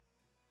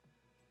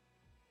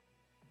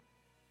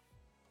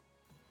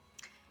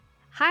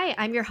Hi,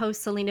 I'm your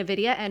host, Selena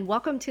Vidya, and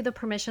welcome to the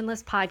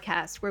Permissionless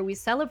Podcast, where we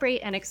celebrate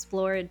and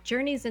explore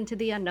journeys into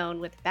the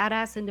unknown with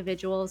badass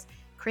individuals,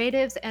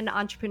 creatives, and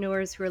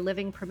entrepreneurs who are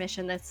living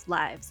permissionless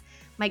lives.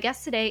 My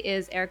guest today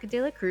is Erica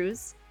De La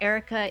Cruz.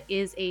 Erica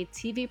is a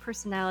TV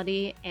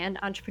personality and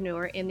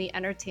entrepreneur in the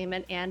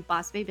entertainment and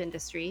boss babe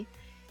industry.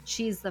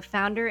 She's the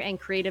founder and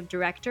creative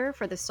director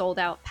for the sold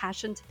out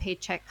Passion to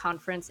Paycheck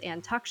conference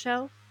and talk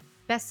show,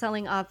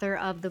 best-selling author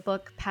of the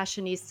book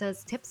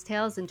Passionistas, Tips,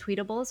 Tales, and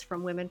Tweetables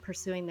from Women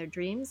Pursuing Their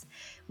Dreams.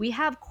 We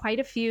have quite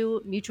a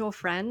few mutual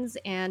friends,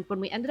 and when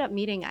we ended up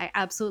meeting, I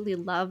absolutely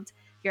loved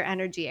your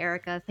energy,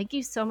 Erica. Thank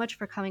you so much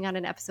for coming on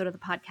an episode of the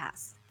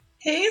podcast.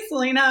 Hey,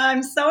 Selena,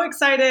 I'm so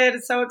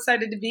excited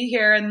to be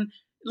here. And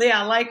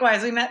yeah,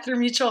 likewise, we met through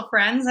mutual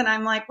friends, and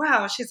I'm like,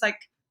 wow, she's like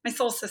my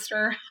soul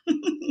sister.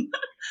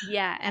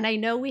 Yeah, and I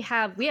know we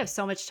have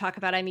so much to talk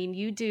about. I mean,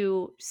 you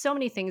do so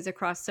many things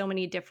across so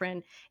many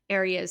different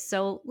areas.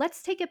 So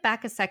let's take it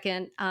back a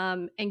second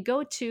and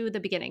go to the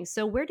beginning.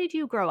 So where did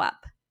you grow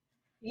up?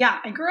 Yeah,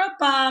 I grew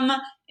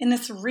up in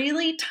this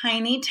really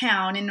tiny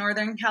town in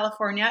Northern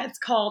California. It's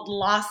called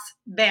Los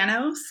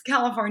Banos,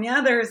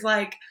 California. There's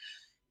like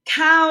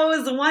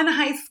cows, one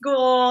high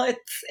school.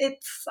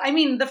 It's I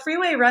mean, the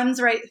freeway runs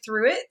right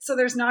through it, so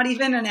there's not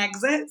even an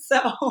exit. So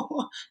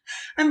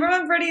I'm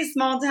from a pretty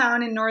small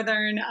town in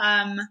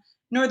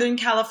Northern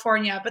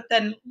California. But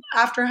then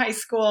after high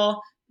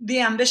school,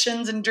 the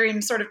ambitions and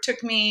dreams sort of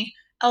took me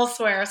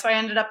elsewhere. So I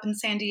ended up in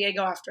San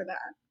Diego after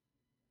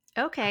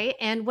that. Okay,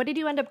 and what did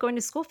you end up going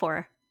to school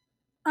for?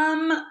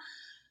 Um,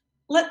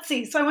 let's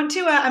see. So I went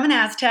to I'm an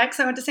Aztec.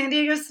 So I went to San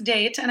Diego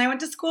State, and I went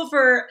to school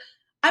for.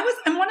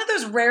 I'm one of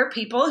those rare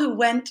people who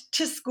went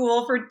to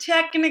school for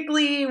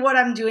technically what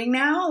I'm doing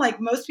now. Like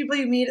most people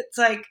you meet, it's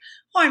like,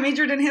 oh, I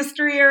majored in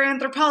history or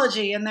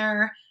anthropology, and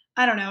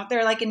I don't know,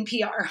 they're like in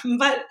PR.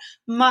 But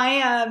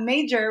my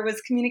major was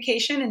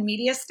communication and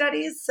media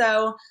studies.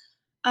 So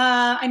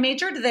I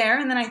majored there,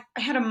 and then I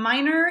had a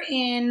minor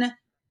in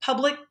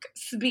public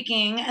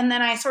speaking, and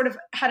then I sort of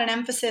had an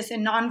emphasis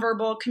in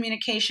nonverbal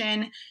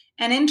communication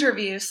and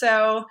interview.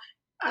 So,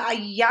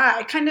 yeah,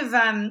 I kind of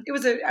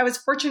I was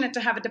fortunate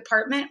to have a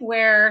department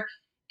where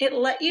it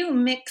let you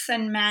mix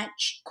and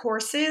match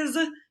courses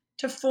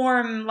to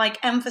form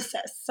like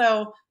emphasis.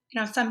 So,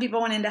 some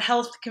people went into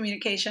health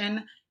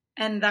communication.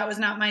 And that was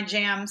not my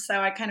jam.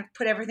 So I kind of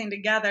put everything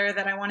together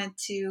that I wanted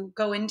to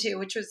go into,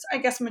 which was, I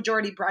guess,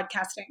 majority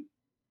broadcasting.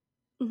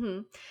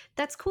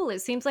 That's cool. It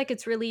seems like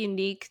it's really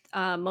unique,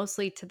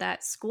 mostly to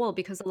that school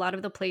because a lot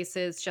of the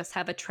places just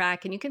have a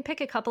track and you can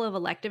pick a couple of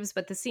electives,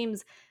 but this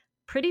seems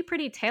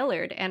pretty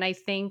tailored. And I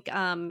think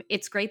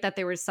it's great that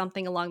there was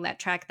something along that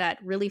track that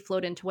really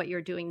flowed into what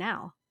you're doing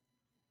now.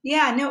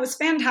 Yeah, no, it was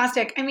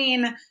fantastic. I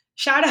mean,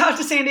 shout out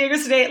to San Diego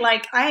State.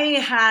 Like,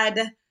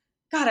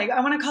 God,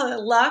 I want to call it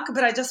luck,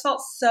 but I just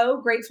felt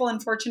so grateful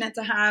and fortunate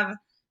to have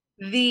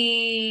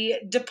the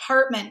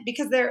department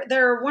because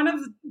they're one of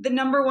the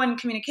number one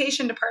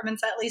communication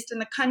departments, at least in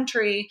the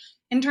country,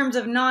 in terms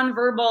of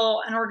nonverbal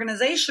and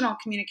organizational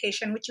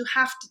communication, which you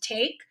have to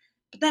take.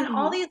 But then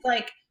all hmm these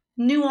like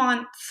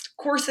nuanced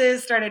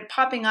courses started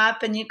popping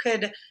up, and you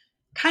could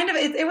kind of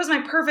it was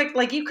my perfect,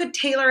 like you could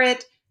tailor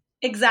it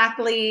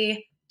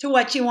exactly to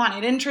what you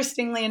wanted.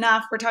 Interestingly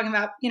enough, we're talking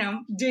about,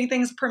 doing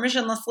things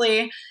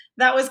permissionlessly.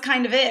 That was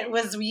kind of it,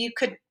 was you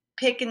could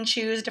pick and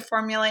choose to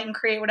formulate and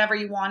create whatever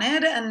you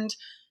wanted. And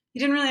you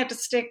didn't really have to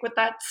stick with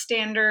that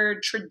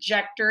standard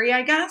trajectory,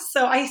 I guess.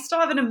 So I still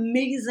have an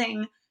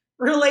amazing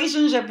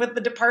relationship with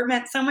the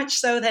department, so much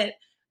so that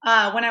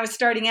when I was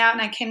starting out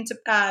and I came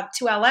to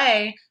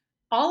LA,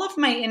 all of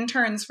my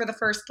interns for the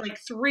first like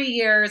 3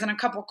 years and a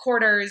couple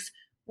quarters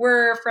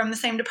were from the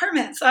same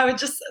department. So I would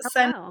just Oh,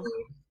 send, wow.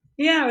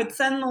 yeah, I would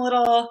send the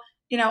little,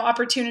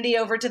 opportunity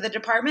over to the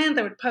department.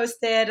 They would post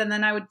it, and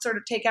then I would sort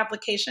of take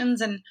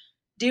applications and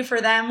do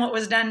for them what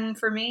was done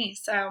for me.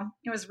 So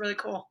it was really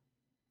cool.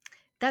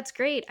 That's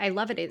great. I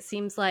love it. It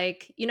seems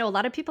like, a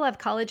lot of people have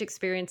college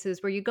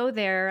experiences where you go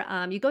there,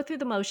 you go through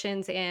the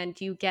motions and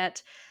you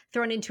get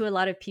thrown into a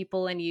lot of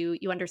people and you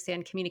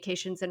understand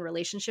communications and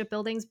relationship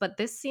buildings, but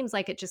this seems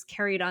like it just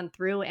carried on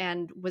through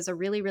and was a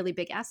really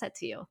big asset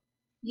to you.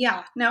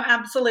 Yeah, no,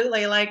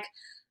 absolutely. Like,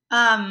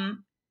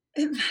 um,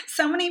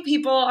 so many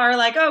people are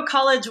like, oh,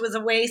 college was a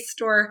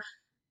waste, or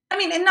I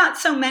mean, and not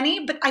so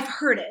many, but I've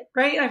heard it,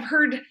 right? I've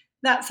heard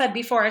that said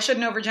before. I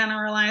shouldn't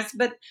overgeneralize,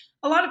 but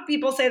a lot of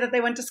people say that they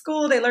went to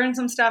school, they learned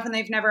some stuff, and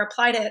they've never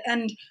applied it.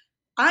 And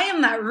I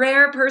am that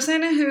rare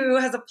person who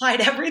has applied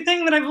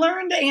everything that I've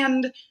learned.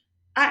 And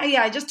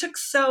I just took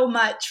so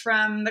much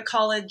from the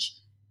college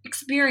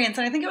experience.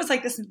 And I think it was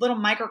like this little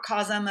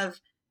microcosm of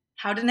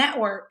how to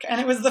network.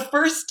 And it was the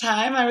first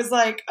time I was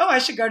like, oh, I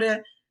should go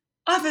to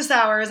office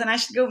hours and I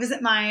should go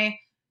visit my,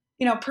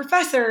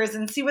 professors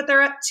and see what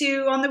they're up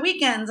to on the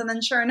weekends. And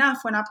then sure enough,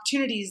 when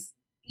opportunities,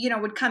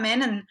 would come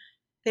in and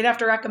they'd have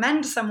to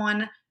recommend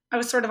someone, I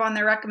was sort of on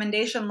their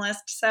recommendation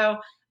list. So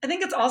I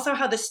think it's also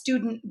how the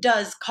student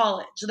does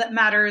college that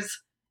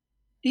matters,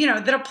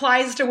 that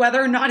applies to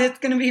whether or not it's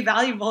going to be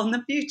valuable in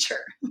the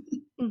future.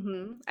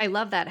 I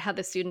love that, how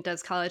the student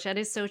does college. That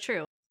is so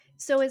true.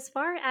 So, as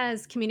far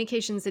as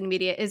communications and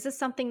media, is this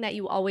something that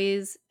you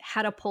always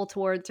had a pull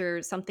towards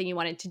or something you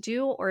wanted to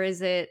do? Or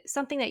is it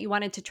something that you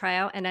wanted to try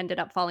out and ended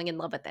up falling in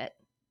love with it?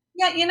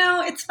 Yeah,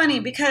 it's funny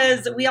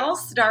because we all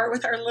start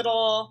with our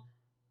little,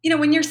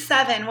 when you're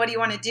 7, what do you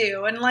want to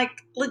do? And like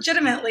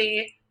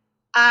legitimately,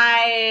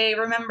 I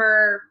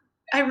remember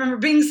I remember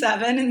being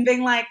 7 and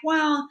being like,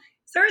 well,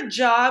 is there a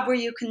job where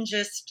you can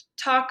just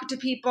talk to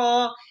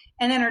people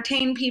and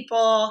entertain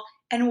people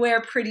and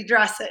wear pretty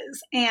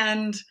dresses?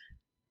 And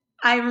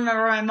I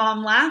remember my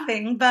mom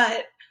laughing,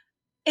 but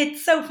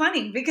it's so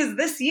funny because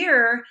this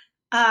year,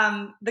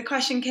 the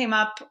question came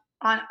up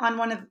on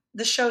one of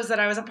the shows that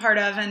I was a part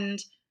of,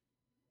 and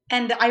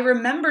I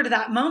remembered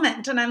that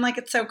moment. And I'm like,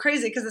 it's so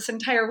crazy because this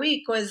entire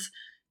week was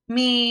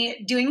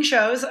me doing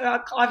shows,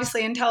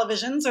 obviously in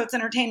television, so it's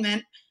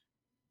entertainment,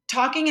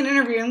 talking and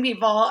interviewing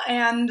people,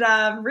 and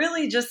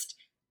really just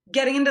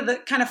getting into the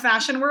kind of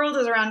fashion world. It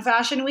was around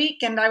Fashion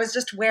Week, and I was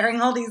just wearing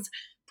all these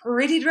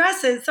pretty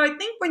dresses. So I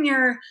think when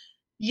you're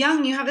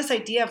young, you have this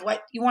idea of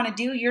what you want to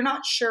do. You're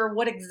not sure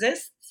what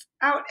exists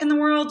out in the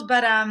world,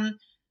 but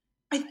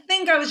I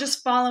think I was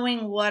just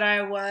following what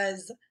I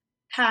was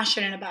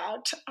passionate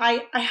about.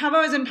 I have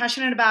always been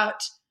passionate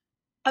about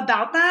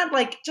that,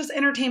 like just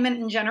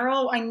entertainment in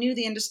general. I knew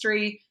the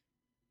industry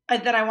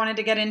that I wanted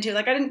to get into.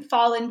 Like I didn't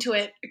fall into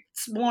it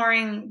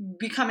exploring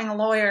becoming a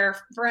lawyer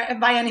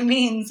by any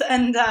means.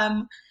 And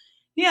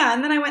yeah,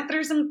 and then I went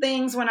through some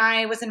things when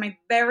I was in my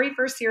very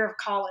first year of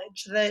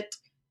college that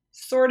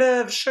sort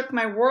of shook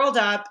my world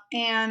up.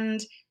 And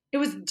it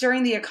was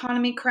during the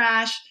economy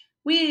crash.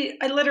 We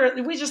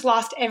just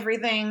lost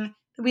everything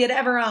that we had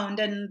ever owned,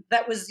 and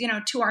that was,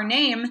 to our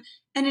name.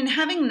 And in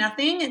having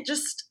nothing, it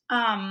just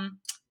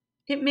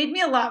it made me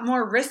a lot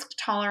more risk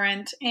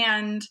tolerant.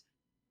 And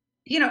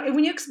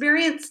when you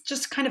experience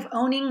just kind of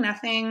owning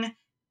nothing,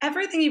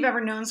 everything you've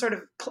ever known sort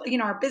of,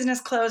 our business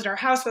closed, our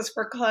house was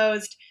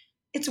foreclosed.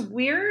 It's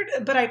weird,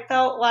 but I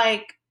felt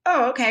like,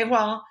 oh, okay,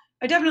 well,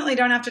 I definitely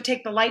don't have to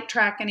take the light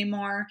track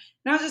anymore.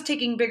 And I was just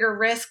taking bigger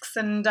risks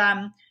and,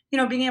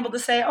 being able to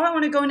say, oh, I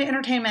want to go into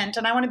entertainment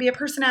and I want to be a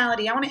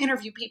personality. I want to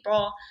interview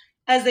people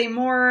as a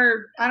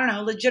more, I don't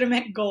know,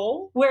 legitimate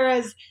goal.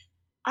 Whereas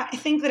I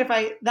think that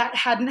if that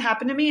hadn't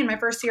happened to me in my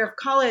first year of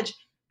college,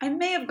 I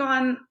may have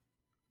gone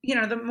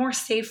the more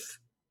safe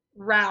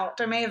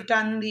route. I may have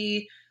done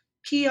the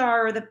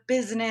PR or the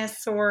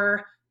business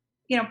or,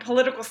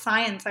 political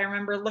science I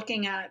remember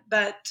looking at,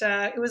 but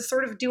it was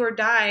sort of do or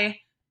die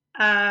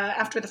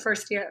after the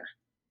first year.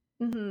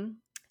 hmm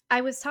I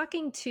was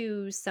talking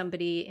to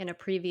somebody in a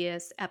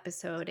previous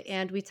episode,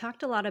 and we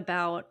talked a lot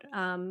about,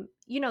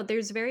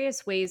 there's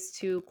various ways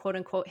to quote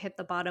unquote hit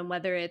the bottom,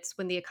 whether it's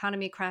when the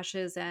economy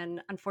crashes and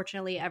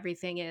unfortunately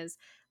everything is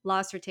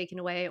lost or taken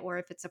away, or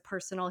if it's a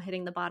personal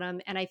hitting the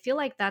bottom. And I feel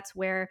like that's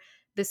where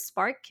the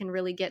spark can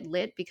really get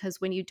lit, because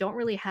when you don't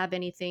really have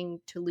anything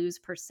to lose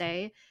per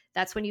se,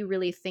 that's when you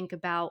really think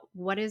about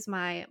what is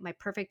my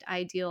perfect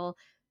ideal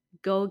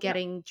go Yeah.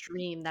 getting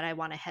dream that I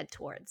want to head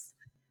towards.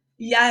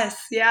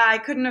 Yes. Yeah. I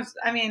couldn't have,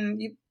 I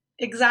mean,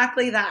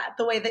 exactly that.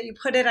 The way that you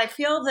put it, I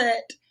feel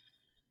that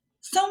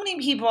so many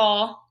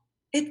people,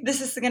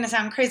 this is going to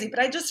sound crazy, but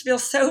I just feel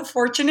so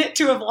fortunate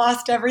to have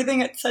lost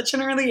everything at such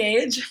an early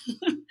age.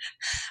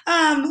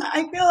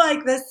 I feel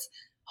like this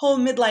whole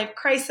midlife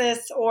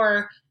crisis,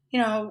 or,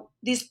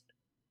 these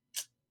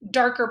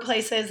darker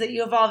places that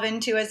you evolve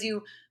into as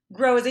you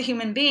grow as a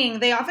human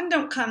being, they often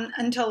don't come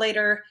until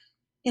later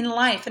in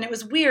life. And it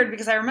was weird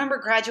because I remember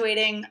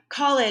graduating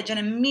college and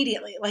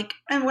immediately,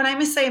 and when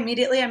I say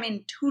immediately, I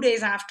mean 2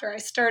 days after, I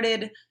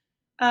started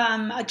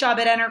a job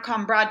at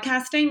Entercom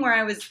Broadcasting where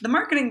I was the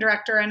marketing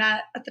director. And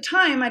at the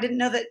time, I didn't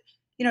know that,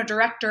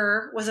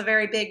 director was a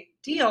very big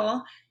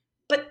deal.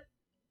 But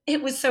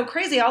it was so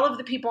crazy. All of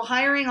the people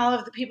hiring, all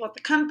of the people at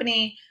the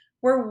company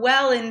were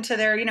well into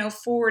their,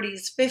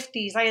 40s,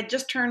 50s. I had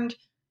just turned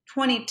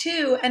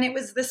 22, and it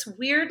was this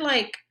weird,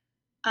 like,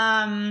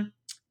 I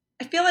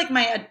feel like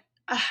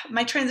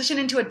my transition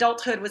into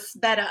adulthood was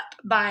sped up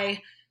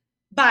by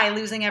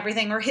losing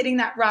everything or hitting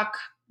that rock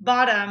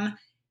bottom.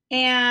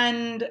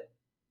 And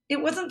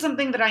it wasn't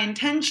something that I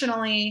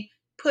intentionally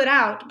put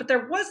out, but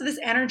there was this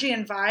energy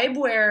and vibe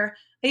where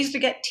I used to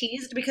get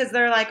teased because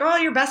they're like, oh,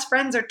 your best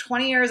friends are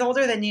 20 years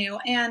older than you.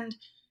 And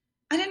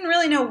I didn't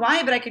really know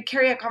why, but I could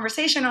carry a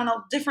conversation on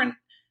a different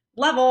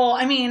level.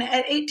 I mean,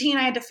 at 18,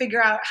 I had to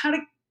figure out how to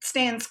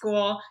stay in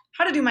school,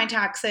 how to do my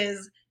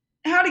taxes,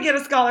 how to get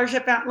a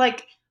scholarship out,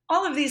 like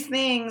all of these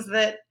things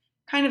that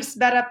kind of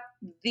sped up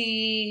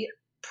the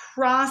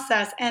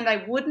process. And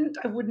I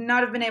would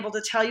not have been able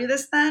to tell you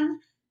this then,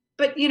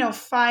 but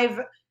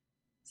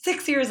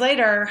 6 years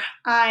later,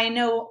 I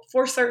know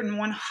for certain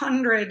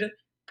 100%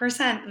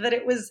 that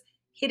it was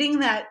hitting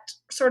that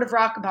sort of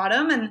rock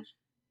bottom. And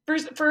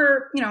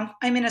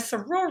I'm in a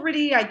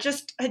sorority. I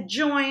just had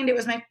joined. It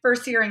was my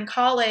first year in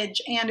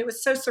college, and it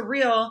was so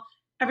surreal.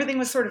 Everything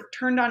was sort of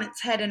turned on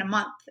its head in a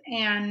month,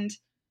 and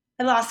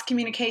I lost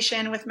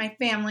communication with my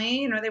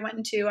family. They went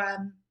into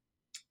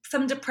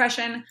some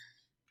depression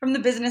from the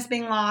business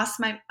being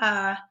lost.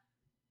 I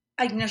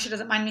know she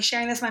doesn't mind me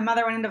sharing this. My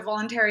mother went into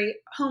voluntary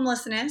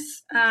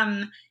homelessness.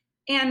 And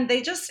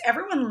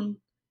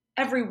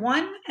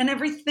everyone and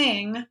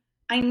everything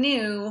I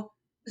knew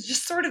was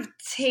just sort of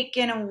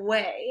taken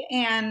away.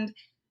 And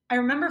I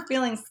remember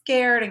feeling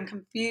scared and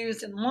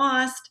confused and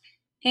lost.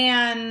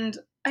 And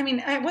I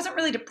mean, I wasn't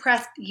really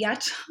depressed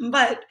yet,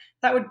 but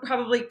that would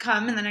probably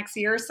come in the next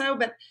year or so.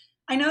 But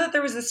I know that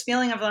there was this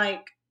feeling of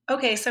like,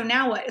 okay, so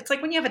now what? It's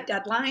like when you have a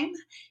deadline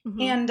Hmm.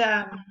 and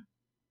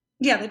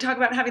yeah, they talk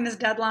about having this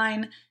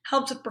deadline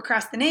helps with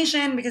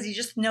procrastination because you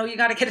just know you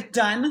got to get it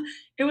done.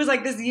 It was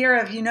like this year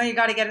of you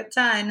got to get it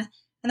done.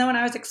 And then when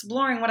I was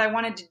exploring what I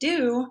wanted to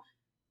do,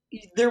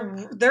 there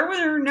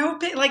were no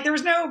like there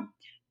was no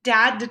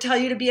dad to tell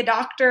you to be a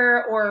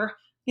doctor or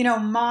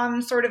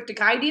mom sort of to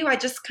guide you. I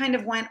just kind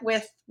of went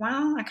with,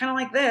 well, I kind of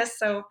like this,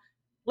 so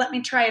let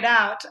me try it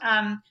out.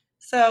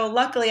 So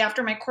luckily,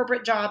 after my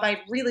corporate job, I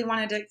really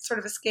wanted to sort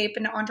of escape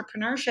into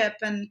entrepreneurship,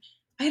 and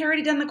I had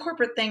already done the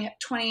corporate thing at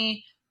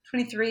 20,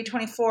 23,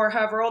 24,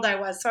 however old I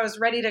was. So I was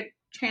ready to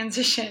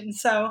transition.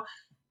 So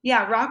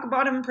yeah, Rock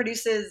Bottom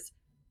produces,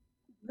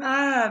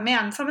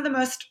 man, some of the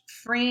most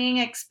freeing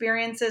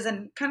experiences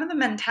and kind of the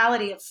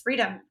mentality of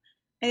freedom,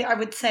 I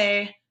would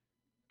say.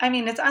 I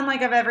mean, it's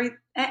unlike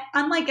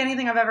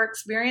anything I've ever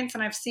experienced,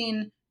 and I've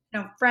seen,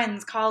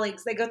 friends,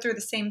 colleagues, they go through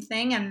the same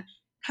thing, and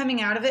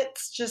coming out of it,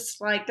 it's just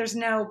like there's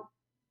no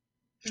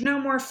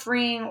more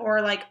freeing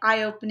or like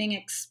eye-opening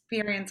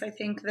experience, I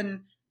think,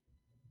 than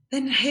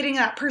hitting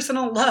that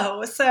personal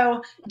low.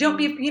 So don't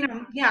be,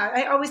 Hmm. yeah,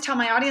 I always tell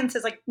my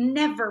audiences like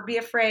never be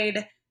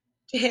afraid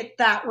to hit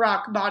that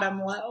rock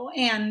bottom low.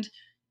 And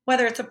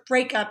whether it's a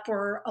breakup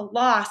or a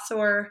loss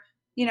or,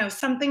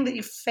 something that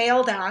you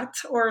failed at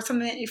or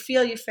something that you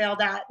feel you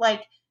failed at,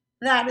 like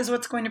that is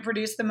what's going to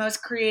produce the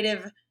most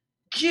creative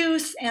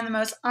juice and the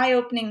most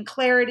eye-opening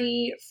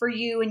clarity for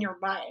you in your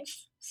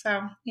life.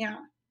 So, yeah.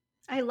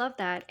 I love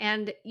that.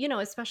 And,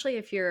 especially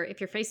if you're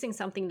facing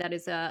something that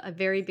is a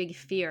very big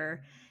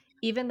fear,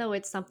 even though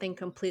it's something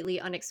completely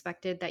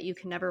unexpected that you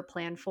can never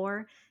plan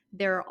for,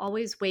 there are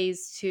always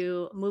ways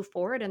to move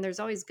forward and there's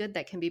always good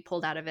that can be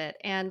pulled out of it.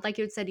 And like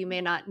you had said, you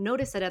may not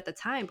notice it at the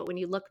time, but when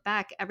you look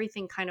back,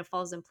 everything kind of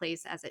falls in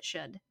place as it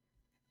should.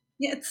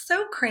 Yeah, it's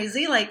so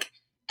crazy. Like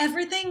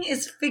everything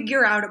is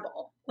figure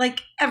outable,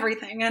 like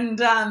everything.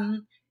 And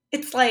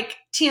it's like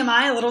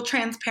TMI, a little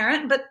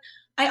transparent, but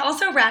I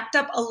also racked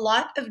up a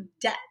lot of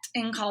debt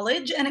in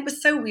college. And it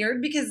was so weird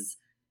because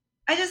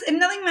and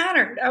nothing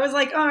mattered. I was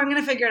like, oh, I'm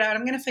going to figure it out.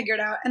 I'm going to figure it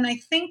out. And I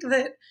think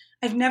that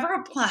I've never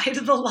applied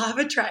the law of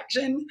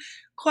attraction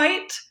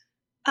quite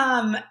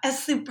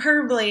as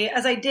superbly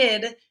as I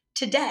did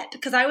to debt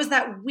because I was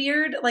that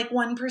weird, like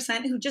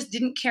 1% who just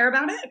didn't care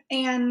about it.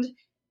 And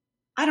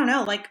I don't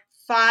know, like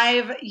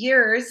 5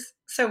 years,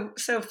 so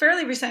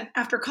fairly recent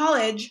after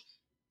college,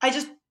 I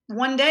just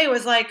one day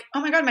was like, oh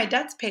my God, my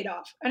debt's paid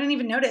off. I didn't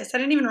even notice. I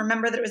didn't even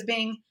remember that it was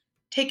being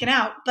taken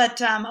out. But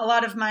a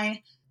lot of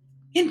my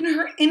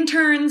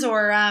interns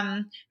or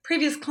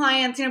previous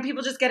clients,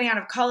 people just getting out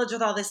of college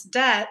with all this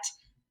debt,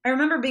 I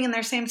remember being in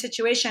their same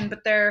situation,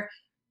 but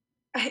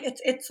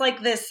it's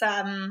like this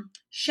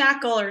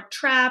shackle or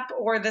trap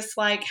or this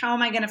like, how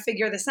am I going to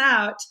figure this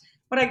out?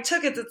 What I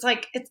took is it's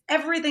like it's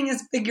everything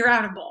is figure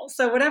outable.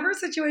 So whatever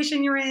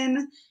situation you're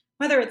in,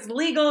 whether it's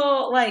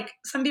legal, like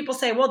some people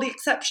say, well, the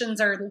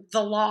exceptions are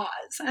the laws,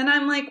 and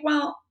I'm like,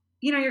 well,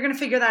 you're going to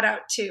figure that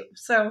out too.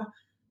 So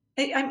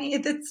I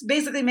mean, it's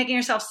basically making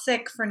yourself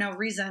sick for no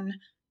reason.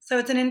 So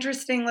it's an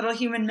interesting little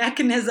human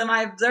mechanism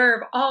I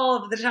observe all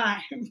of the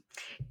time.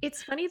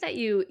 It's funny that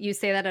you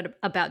say that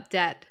about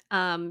debt,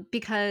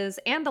 because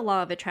and the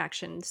law of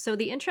attraction. So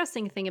the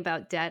interesting thing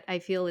about debt, I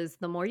feel, is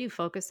the more you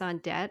focus on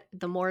debt,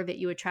 the more of it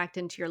you attract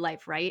into your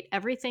life. Right?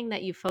 Everything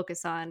that you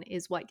focus on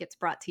is what gets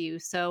brought to you.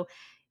 So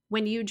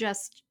when you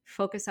just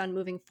focus on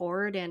moving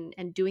forward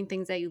and doing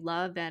things that you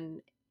love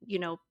and you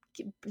know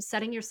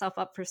setting yourself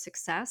up for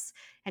success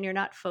and you're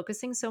not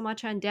focusing so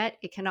much on debt,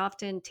 it can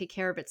often take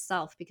care of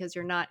itself because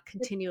you're not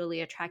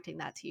continually attracting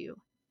that to you.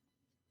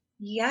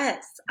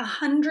 Yes,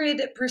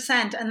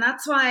 100%. And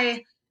that's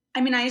why,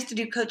 I mean, I used to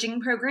do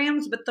coaching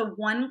programs, but the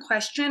one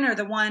question or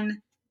the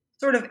one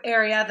sort of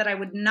area that I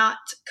would not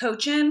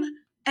coach in,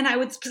 and I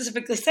would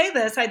specifically say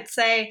this, I'd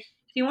say,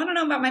 if you want to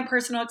know about my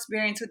personal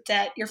experience with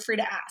debt, you're free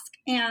to ask.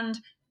 And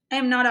I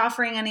am not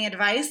offering any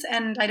advice,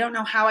 and I don't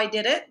know how I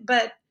did it,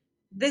 but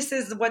this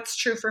is what's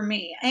true for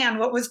me. And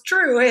what was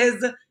true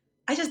is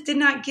I just did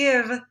not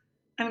give,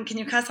 I mean, can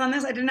you cuss on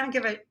this? I did not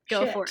give a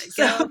Go for shit. it.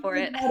 So Go for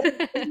it.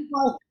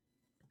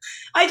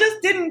 I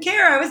just didn't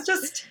care. It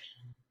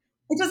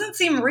doesn't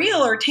seem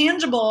real or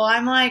tangible.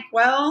 I'm like,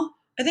 well,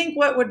 I think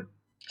what would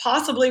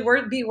possibly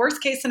be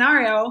worst case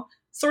scenario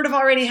sort of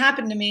already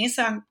happened to me.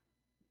 So I'm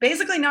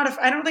basically not,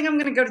 I don't think I'm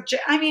going to go to jail.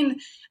 I mean,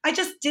 I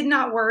just did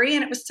not worry.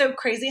 And it was so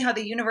crazy how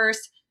the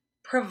universe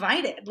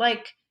provided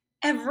like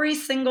every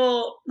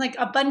single, like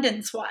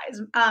abundance wise,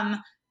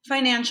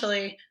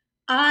 financially.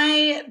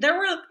 There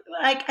were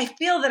like, I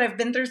feel that I've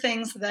been through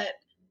things that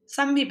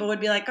some people would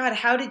be like, God,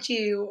 how did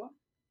you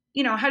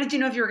how did you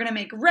know if you were going to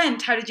make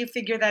rent? How did you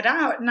figure that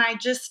out? And I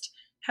just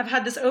have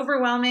had this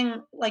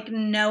overwhelming, like,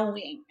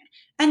 knowing.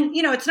 And,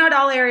 it's not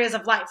all areas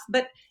of life,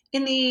 but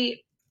in the,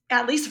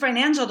 at least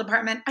financial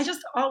department, I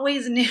just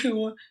always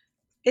knew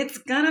it's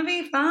going to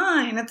be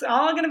fine. It's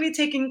all going to be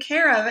taken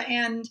care of.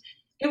 And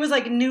it was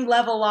like new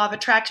level law of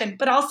attraction.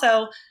 But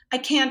also, I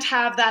can't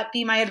have that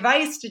be my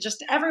advice to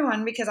just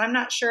everyone, because I'm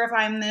not sure if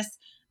I'm this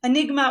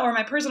enigma or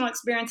my personal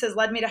experiences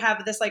led me to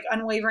have this like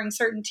unwavering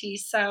certainty.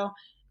 So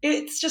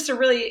it's just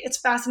it's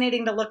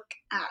fascinating to look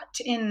at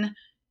in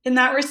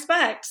that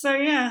respect. So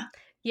yeah.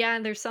 Yeah,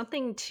 and there's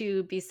something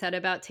to be said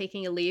about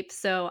taking a leap.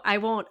 So I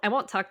won't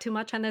talk too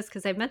much on this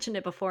because I've mentioned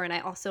it before, and I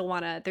also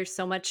want to, there's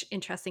so much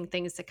interesting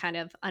things to kind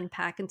of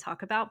unpack and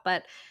talk about.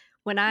 But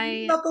when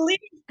I About the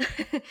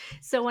leap.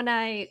 so when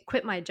I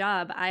quit my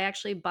job, I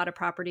actually bought a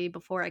property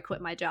before I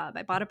quit my job.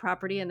 I bought a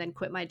property and then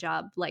quit my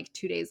job like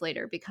 2 days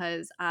later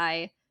because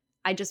I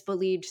just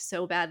believed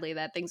so badly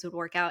that things would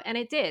work out, and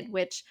it did,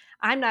 which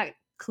I'm not,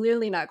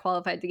 clearly not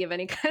qualified to give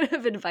any kind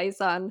of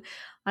advice on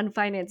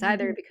finance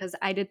either, because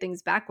I did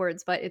things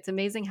backwards, but it's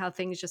amazing how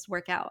things just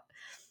work out.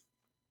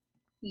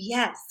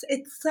 Yes,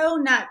 it's so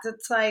nuts.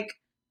 It's like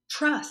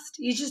trust.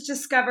 You just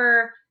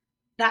discover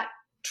that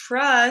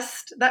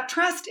that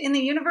trust in the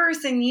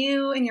universe and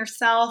you and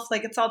yourself.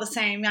 Like it's all the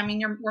same. I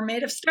mean, we're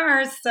made of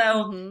stars,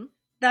 so Mhm.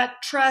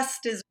 that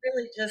trust is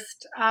really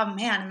just, oh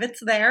man, if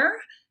it's there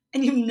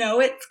and you know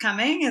it's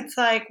coming, it's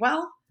like,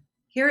 well,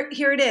 here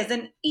it is.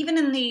 And even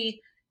in the,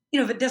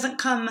 if it doesn't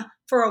come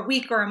for a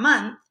week or a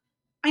month,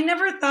 I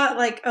never thought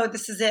like, oh,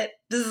 this is it.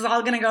 This is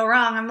all going to go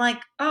wrong. I'm like,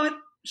 oh, it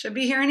should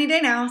be here any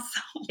day now.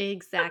 So,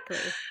 Exactly.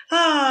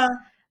 ah,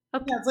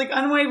 Okay. yeah, it's like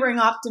unwavering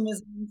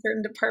optimism in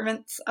certain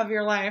departments of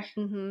your life.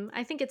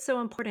 I think it's so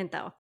important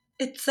though.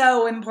 It's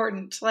so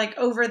important. Like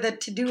over the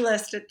to-do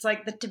list, it's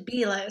like the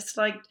to-be list,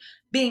 like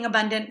being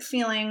abundant,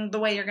 feeling the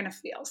way you're going to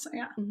feel. So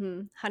yeah.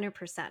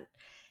 100%.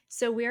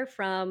 So we're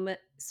from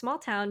small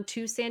town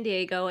to San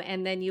Diego,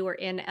 and then you were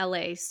in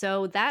LA.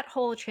 So that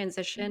whole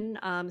transition,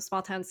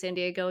 small town San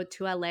Diego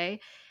to LA,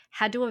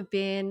 had to have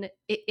been,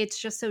 it's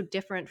just so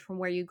different from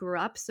where you grew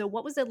up. So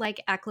what was it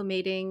like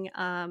acclimating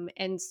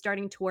and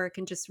starting to work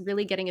and just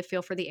really getting a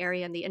feel for the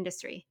area and the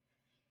industry?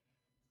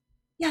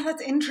 Yeah,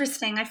 that's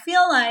interesting. I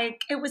feel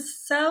like it was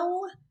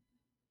so,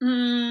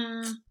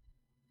 mm,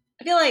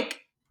 I feel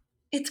like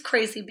it's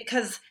crazy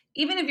because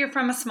even if you're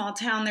from a small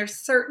town, there's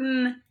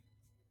certain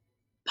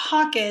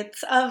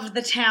pockets of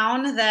the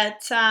town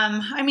that,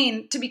 I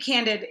mean, to be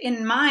candid,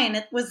 in mine,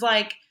 it was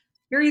like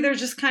you're either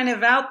just kind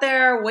of out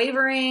there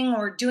wavering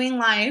or doing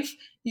life.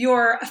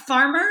 You're a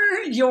farmer,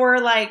 you're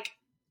like,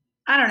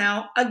 I don't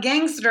know, a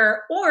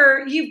gangster,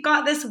 or you've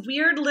got this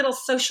weird little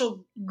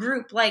social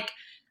group. Like,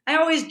 I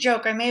always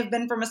joke, I may have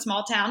been from a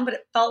small town, but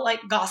it felt like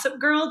Gossip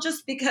Girl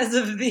just because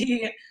of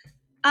the.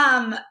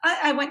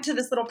 I went to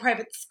this little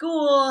private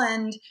school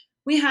and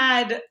we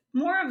had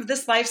more of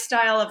this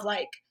lifestyle of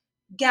like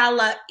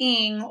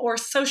gala-ing or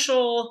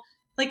social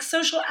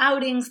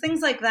outings,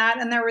 things like that.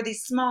 And there were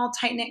these small,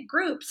 tight knit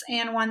groups.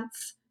 And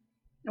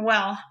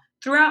well,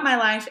 throughout my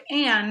life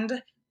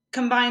and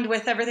combined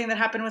with everything that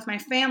happened with my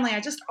family, I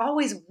just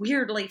always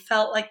weirdly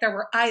felt like there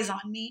were eyes on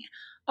me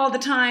all the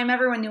time.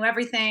 Everyone knew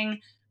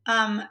everything,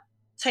 um,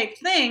 type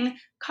thing.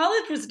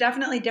 College was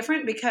definitely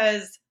different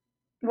because,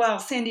 well,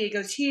 San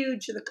Diego's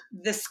huge.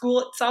 The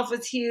school itself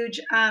was huge.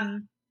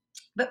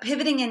 But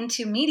pivoting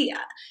into media,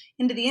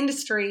 into the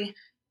industry,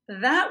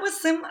 that was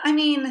I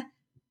mean,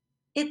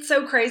 it's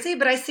so crazy,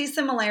 but I see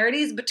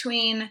similarities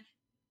between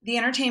the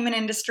entertainment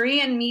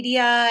industry and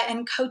media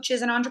and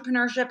coaches and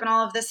entrepreneurship and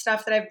all of this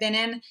stuff that I've been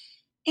in,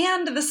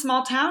 and the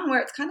small town where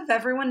it's kind of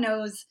everyone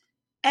knows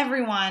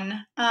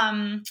everyone.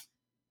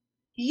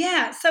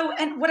 Yeah. So,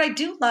 and what I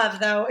do love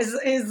though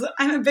is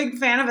I'm a big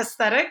fan of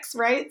aesthetics,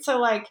 right? So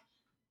like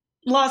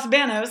Los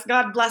Banos,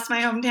 God bless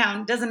my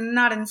hometown, does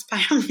not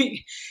inspire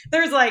me.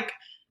 There's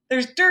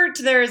dirt,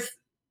 there's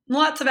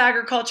lots of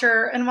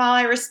agriculture, and while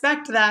I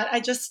respect that, I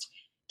just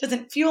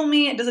doesn't fuel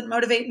me, it doesn't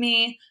motivate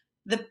me.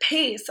 The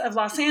pace of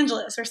Los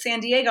Angeles or San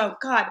Diego,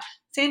 God,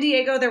 San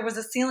Diego, there was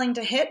a ceiling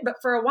to hit, but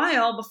for a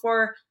while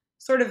before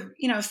sort of,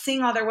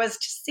 seeing all there was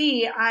to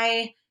see,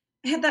 I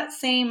had that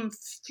same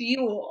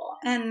fuel.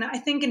 And I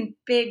think in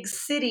big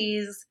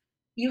cities,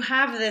 you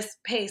have this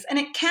pace, and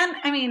it can,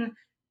 I mean,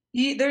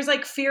 there's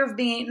like fear of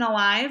being eaten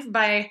alive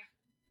by,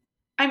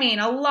 I mean,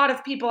 a lot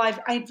of people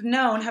I've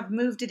known have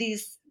moved to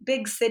these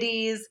big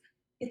cities.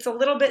 It's a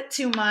little bit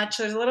too much.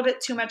 There's a little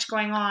bit too much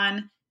going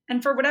on.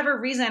 And for whatever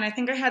reason, I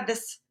think I had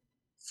this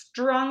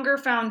stronger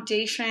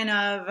foundation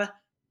of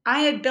I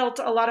had built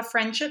a lot of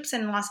friendships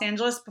in Los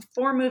Angeles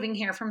before moving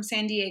here from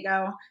San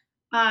Diego.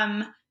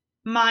 Um,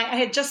 I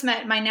had just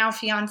met my now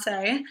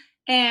fiance,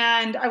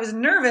 and I was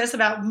nervous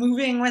about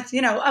moving with,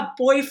 a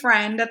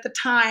boyfriend at the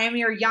time.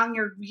 You're young,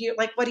 you're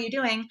like, what are you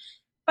doing?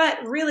 But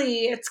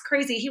really, it's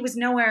crazy. He was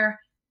nowhere.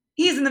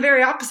 He's in the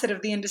very opposite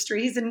of the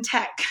industry. He's in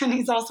tech and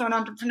he's also an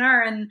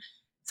entrepreneur. And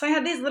so I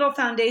had these little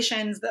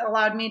foundations that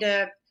allowed me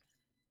to,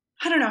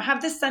 I don't know,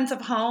 have this sense of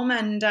home.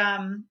 And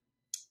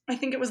I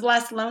think it was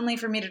less lonely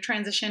for me to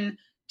transition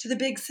to the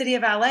big city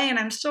of LA, and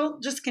I'm still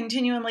just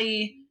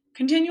continually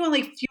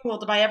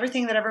fueled by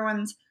everything that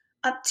everyone's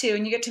up to,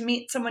 and you get to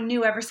meet someone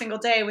new every single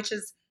day, which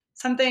is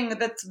something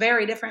that's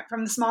very different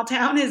from the small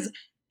town. Is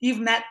you've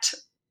met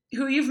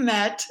who you've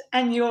met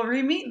and you'll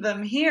re-meet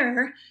them.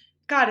 Here,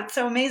 God, it's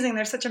so amazing.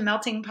 There's such a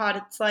melting pot.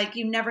 It's like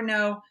you never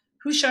know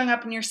who's showing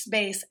up in your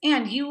space,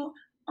 and you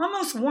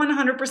almost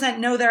 100%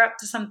 know they're up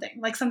to something,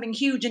 like something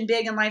huge and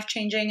big and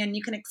life-changing, and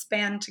you can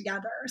expand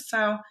together.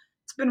 So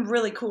it's been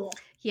really cool.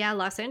 Yeah,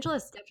 Los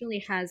Angeles definitely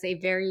has a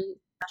very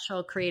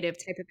special creative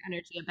type of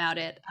energy about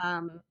it.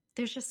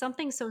 There's just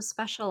something so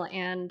special.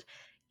 And,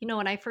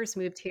 when I first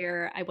moved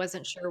here, I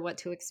wasn't sure what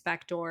to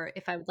expect or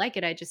if I would like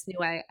it. I just knew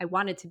I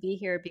wanted to be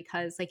here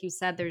because, like you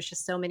said, there's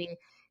just so many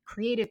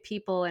creative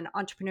people and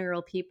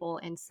entrepreneurial people,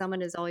 and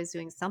someone is always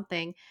doing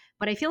something.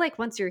 But I feel like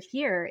once you're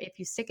here, if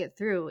you stick it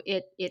through,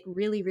 it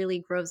really, really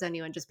grows on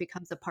you and just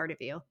becomes a part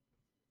of you.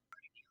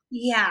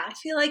 Yeah, I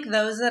feel like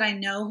those that I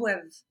know who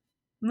have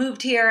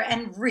moved here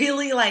and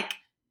really like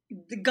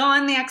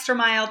gone the extra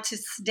mile to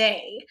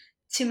stay,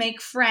 to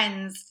make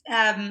friends.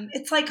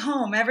 It's like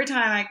home every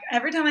time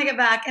I get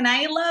back, and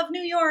I love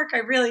New York. I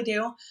really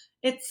do.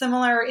 It's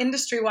similar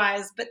industry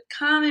wise, but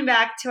coming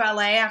back to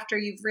LA after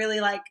you've really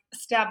like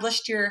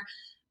established your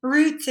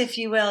roots, if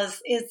you will,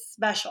 is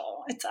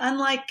special. It's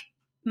unlike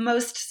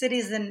most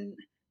cities in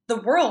the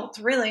world,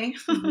 really.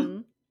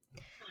 Hmm.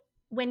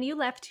 When you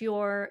left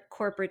your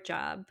corporate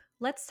job,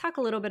 let's talk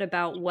a little bit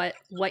about what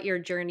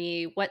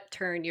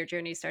turn your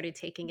journey started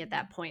taking at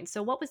that point.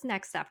 So what was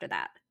next after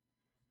that?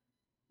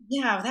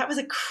 Yeah, that was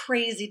a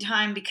crazy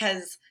time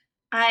because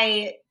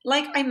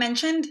like I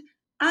mentioned,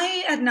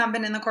 I had not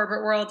been in the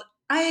corporate world.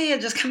 I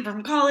had just come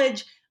from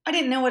college. I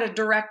didn't know what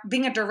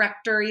being a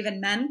director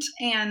even meant.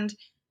 And,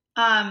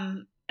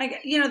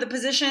 the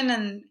position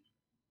and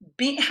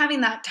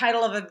having that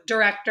title of a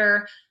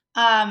director,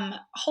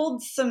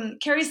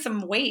 carries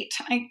some weight.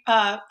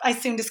 I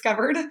soon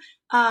discovered.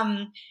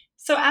 Um,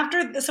 so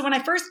when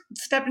I first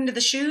stepped into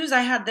the shoes,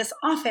 I had this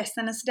office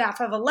and a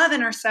staff of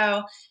 11 or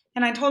so,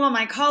 and I told all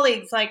my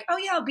colleagues like, "Oh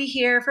yeah, I'll be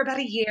here for about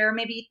a year,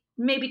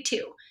 maybe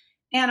two,"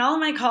 and all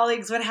my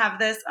colleagues would have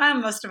this,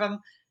 most of them,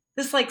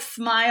 this like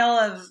smile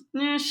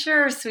of,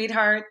 "Sure,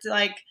 sweetheart,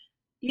 like."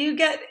 You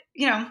get,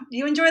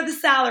 you enjoy the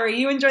salary,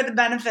 you enjoy the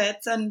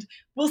benefits, and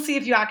we'll see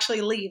if you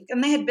actually leave.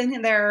 And they had been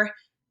in there,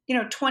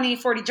 20,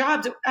 40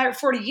 jobs, or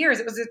 40 years.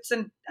 It's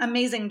an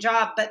amazing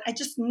job, but I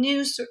just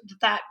knew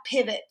that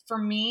pivot for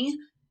me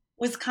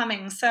was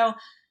coming. So,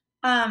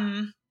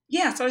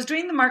 yeah, so I was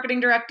doing the marketing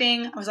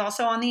directing. I was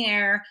also on the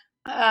air,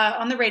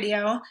 on the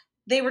radio.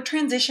 They were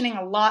transitioning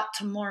a lot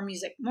to more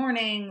music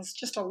mornings,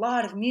 just a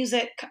lot of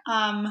music,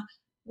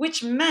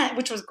 which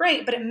was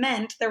great, but it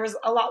meant there was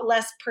a lot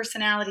less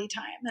personality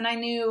time. And I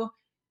knew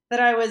that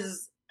I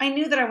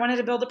wanted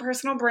to build a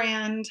personal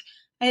brand.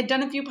 I had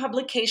done a few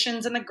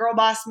publications in the Girl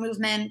Boss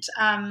movement,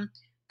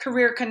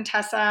 Career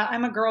Contessa,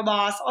 I'm a Girl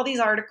Boss, all these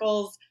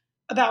articles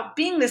about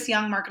being this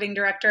young marketing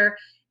director.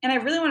 And I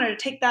really wanted to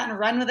take that and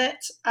run with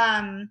it.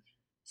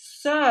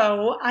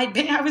 So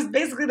I was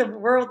basically the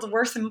world's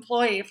worst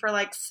employee for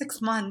like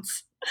 6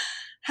 months,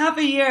 half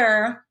a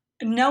year,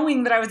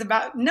 knowing I was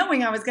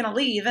going to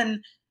leave.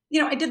 And,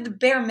 I did the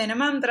bare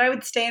minimum, that I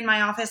would stay in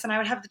my office and I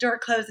would have the door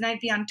closed and I'd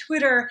be on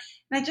Twitter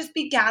and I'd just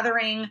be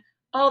gathering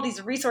all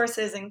these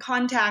resources and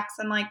contacts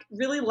and like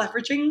really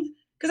leveraging,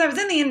 because I was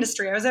in the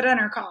industry. I was at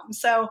Entercom.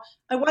 So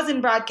I was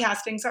in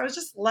broadcasting. So I was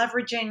just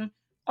leveraging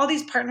all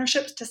these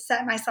partnerships to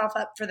set myself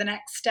up for the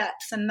next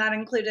steps. And that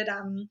included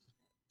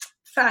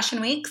Fashion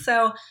Week.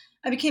 So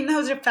I became the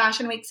host of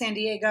Fashion Week San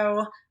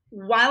Diego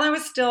while I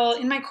was still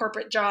in my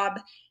corporate job,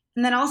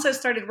 and then also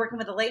started working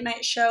with a late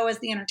night show as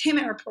the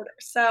entertainment reporter.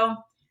 So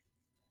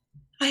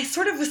I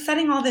sort of was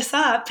setting all this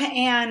up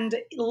and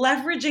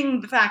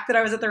leveraging the fact that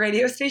I was at the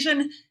radio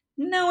station,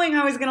 knowing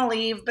I was going to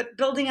leave, but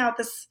building out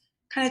this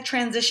kind of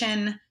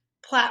transition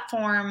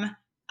platform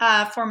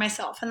for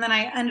myself. And then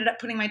I ended up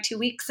putting my 2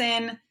 weeks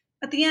in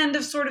at the end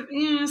of sort of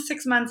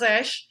 6 months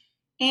ish.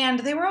 And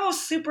they were all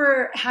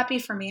super happy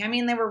for me. I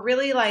mean, they were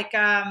really like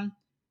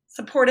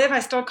supportive. I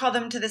still call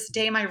them to this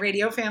day my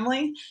radio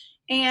family.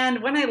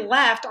 And when I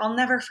left, I'll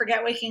never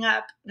forget waking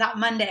up that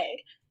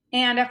Monday.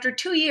 And after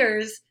 2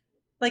 years,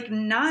 like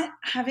not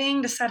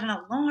having to set an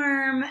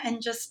alarm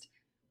and just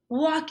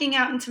walking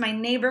out into my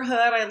neighborhood.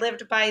 I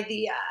lived by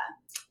the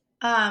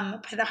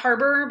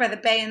harbor, by the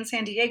bay in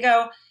San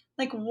Diego,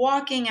 like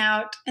walking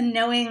out and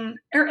knowing,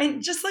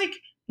 and just like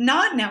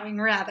not knowing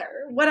rather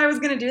what I was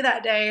going to do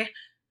that day.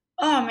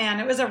 Oh man,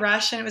 it was a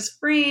rush and it was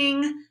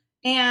freeing.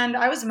 And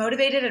I was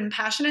motivated and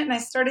passionate. And I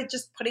started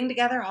just putting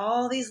together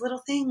all these little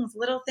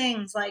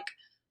things like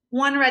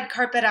one red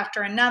carpet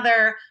after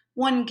another,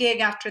 one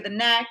gig after the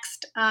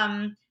next.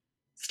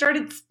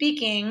 Started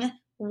speaking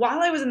while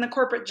I was in the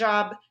corporate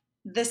job.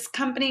 This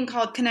company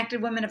called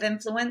Connected Women of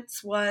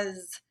Influence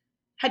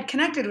had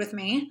connected with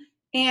me,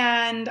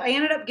 and I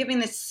ended up giving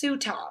this Sue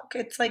Talk.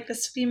 It's like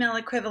this female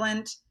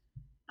equivalent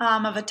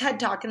of a TED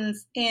Talk in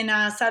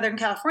Southern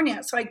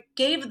California. So I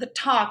gave the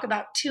talk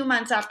about 2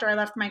 months after I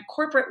left my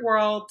corporate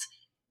world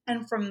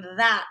And from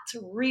that,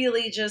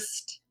 really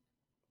just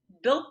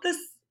built this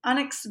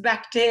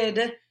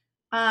unexpected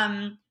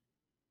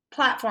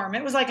platform.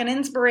 It was like an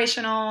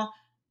inspirational,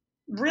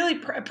 really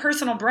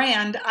personal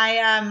brand.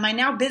 My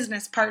now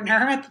business partner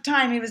at the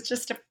time, he was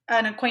just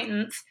an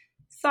acquaintance,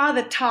 saw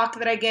the talk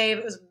that I gave.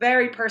 It was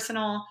very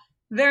personal,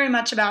 very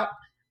much about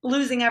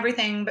losing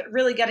everything, but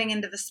really getting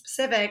into the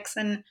specifics.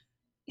 And,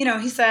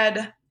 he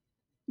said,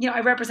 I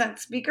represent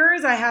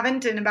speakers. I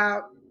haven't in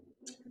about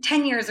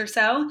 10 years or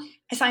so.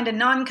 I signed a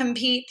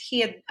non-compete. He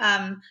had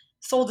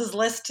sold his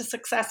list to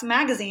Success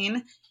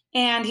Magazine.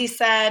 And he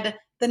said,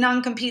 the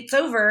non-compete's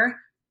over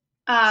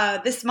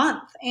this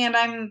month. And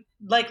I'm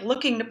like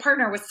looking to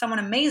partner with someone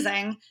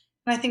amazing.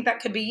 And I think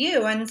that could be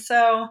you. And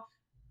so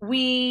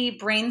we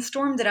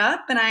brainstormed it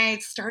up and I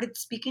started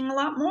speaking a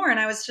lot more. And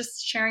I was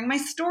just sharing my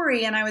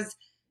story and I was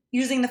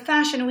using the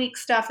Fashion Week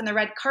stuff and the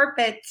red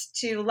carpets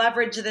to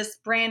leverage this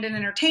brand and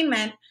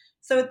entertainment.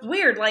 So it's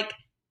weird. Like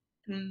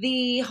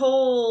the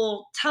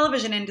whole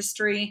television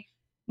industry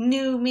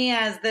knew me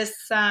as this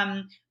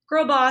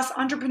girl boss,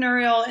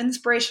 entrepreneurial,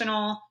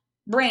 inspirational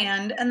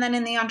brand. And then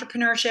in the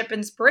entrepreneurship,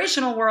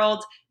 inspirational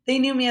world, they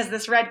knew me as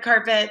this red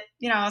carpet,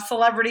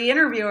 celebrity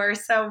interviewer.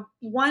 So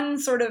one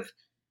sort of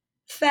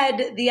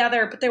fed the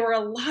other, but there were a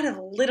lot of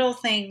little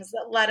things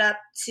that led up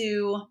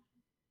to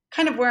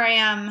kind of where I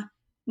am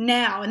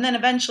now. And then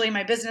eventually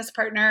my business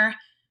partner,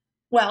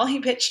 well, he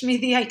pitched me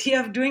the idea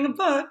of doing a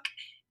book,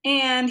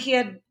 and he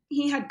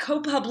had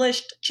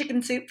co-published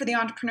Chicken Soup for the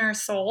Entrepreneur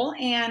Soul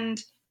and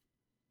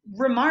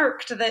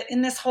remarked that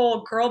in this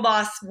whole girl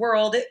boss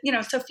world,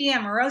 Sophia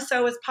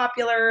Amoroso was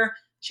popular.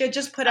 She had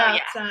just put out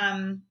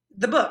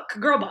the book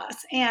Girl Boss,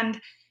 and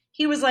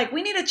he was like,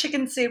 we need a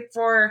chicken soup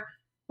for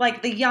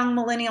like the young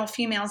millennial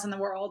females in the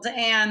world.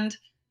 And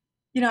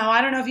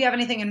I don't know if you have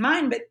anything in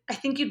mind, but I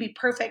think you'd be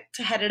perfect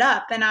to head it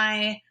up. And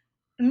I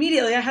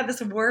had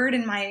this word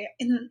in my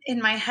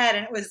head,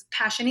 and it was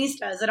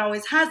passionista, as it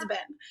always has been.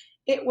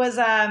 It was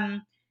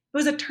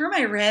a term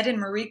I read in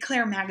Marie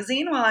Claire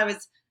magazine while I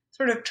was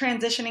sort of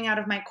transitioning out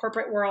of my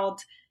corporate world,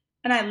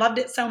 and I loved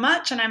it so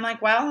much. And I'm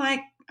like, well, I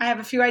have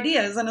a few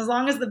ideas, and as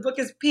long as the book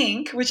is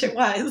pink, which it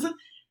was,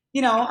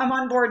 I'm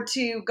on board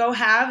to go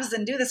halves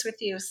and do this with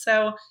you.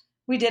 So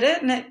we did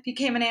it, and it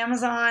became an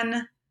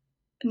Amazon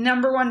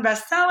 #1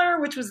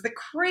 bestseller, which was the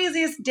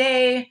craziest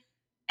day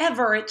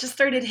ever. It just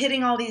started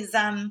hitting all these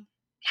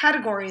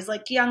categories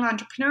like young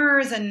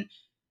entrepreneurs and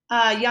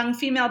young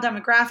female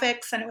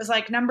demographics. And it was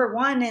like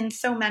 #1 in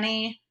so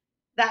many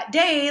that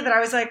day that I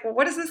was like, well,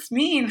 what does this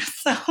mean?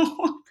 So,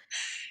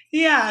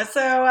 yeah.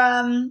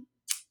 So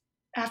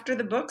after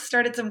the book,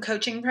 started some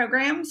coaching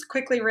programs,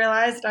 quickly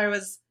realized I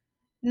was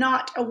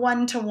not a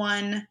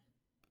one-to-one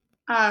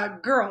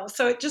girl.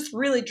 So it just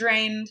really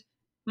drained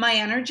my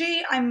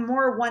energy. I'm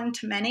more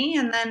one-to-many.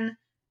 And then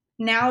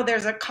now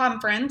there's a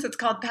conference. It's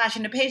called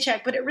Passion to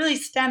Paycheck, but it really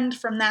stemmed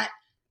from that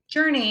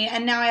journey.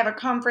 And now I have a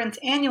conference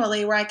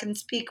annually where I can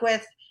speak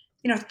with,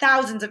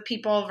 thousands of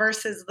people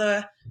versus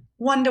the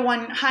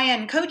one-to-one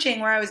high-end coaching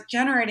where I was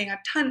generating a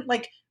ton,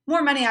 like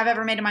more money I've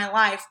ever made in my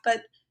life. But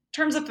in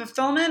terms of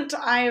fulfillment,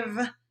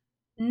 I've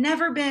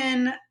never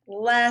been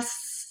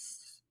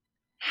less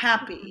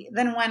happy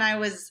than when I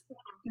was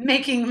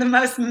making the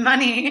most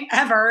money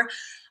ever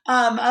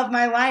of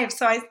my life.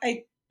 So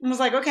I was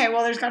like, okay,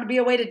 well, there's got to be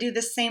a way to do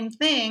the same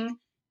thing,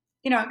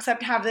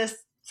 except have this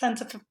sense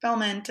of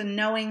fulfillment and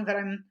knowing that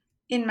I'm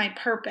in my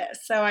purpose.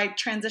 So I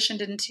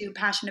transitioned into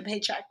Passion to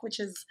Paycheck, which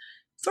is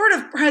sort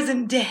of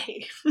present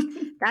day.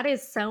 That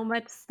is so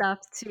much stuff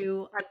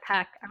to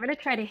unpack. I'm going to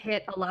try to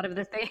hit a lot of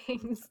the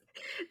things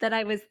that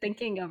I was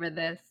thinking over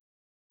this.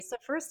 So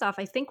first off,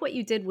 I think what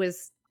you did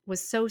was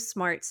so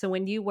smart. So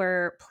when you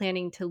were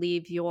planning to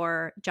leave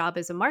your job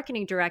as a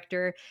marketing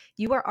director,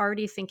 you were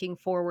already thinking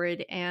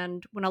forward.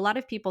 And when a lot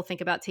of people think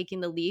about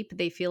taking the leap,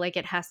 they feel like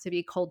it has to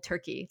be cold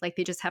turkey. Like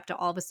they just have to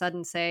all of a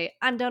sudden say,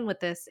 I'm done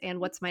with this. And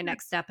what's my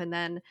next step? And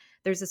then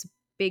there's this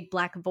big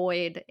black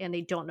void and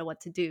they don't know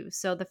what to do.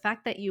 So the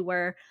fact that you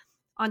were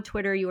on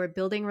Twitter, you were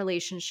building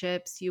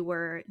relationships, you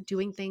were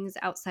doing things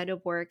outside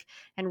of work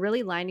and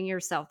really lining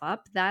yourself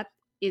up, that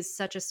is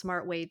such a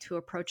smart way to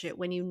approach it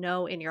when you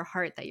know in your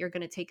heart that you're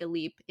going to take a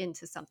leap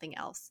into something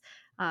else.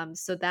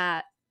 So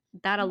that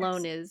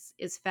alone is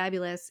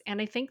fabulous.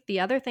 And I think the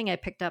other thing I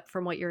picked up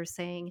from what you're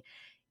saying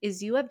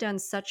is you have done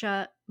such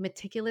a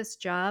meticulous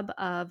job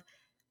of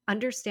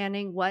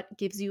understanding what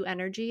gives you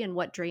energy and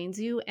what drains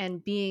you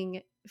and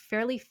being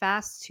fairly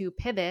fast to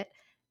pivot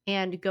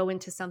and go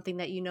into something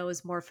that you know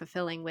is more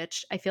fulfilling,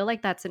 which I feel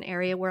like that's an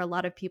area where a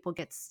lot of people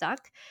get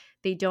stuck.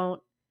 They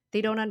don't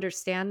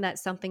understand that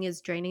something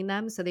is draining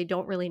them, so they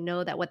don't really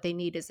know that what they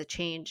need is a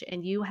change.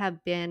 And you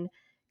have been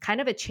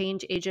kind of a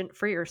change agent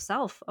for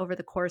yourself over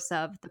the course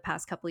of the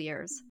past couple of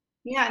years.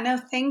 Yeah, no,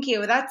 thank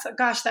you. That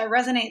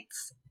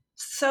resonates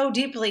so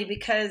deeply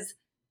because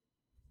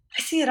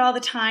I see it all the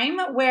time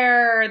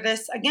where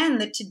this, again,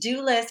 the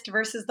to-do list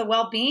versus the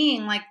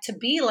well-being, like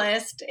to-be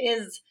list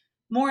is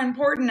more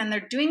important and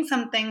they're doing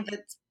something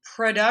that's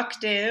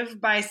productive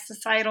by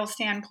societal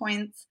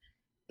standpoints,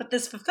 but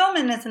this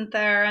fulfillment isn't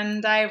there.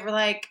 And I were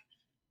like,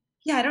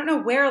 yeah, I don't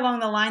know where along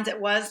the lines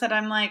it was that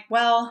I'm like,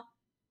 well,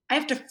 I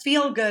have to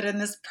feel good in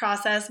this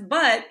process,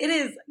 but it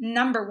is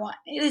number one.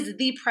 It is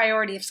the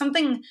priority. If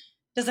something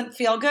doesn't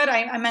feel good,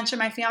 I mention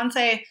my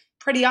fiance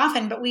pretty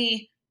often, but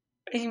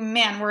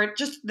man, we're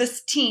just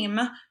this team.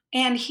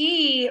 And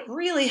he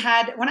really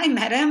had, when I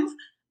met him,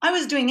 I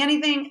was doing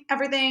anything,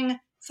 everything.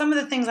 Some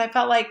of the things I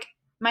felt like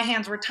my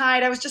hands were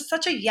tied. I was just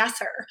such a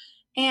yeser.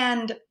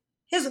 And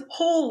his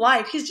whole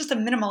life, he's just a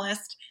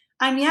minimalist.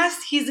 I'm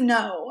yes, he's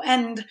no.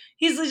 And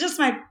he's just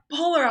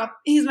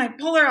he's my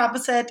polar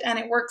opposite, and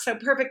it works so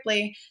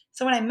perfectly.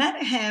 So when I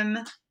met him,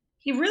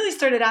 he really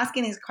started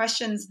asking these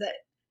questions that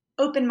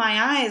opened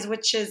my eyes,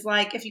 which is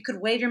like, if you could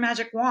wave your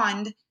magic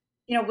wand,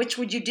 which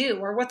would you do?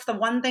 Or what's the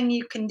one thing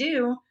you can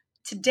do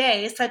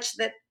today such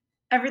that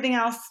everything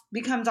else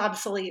becomes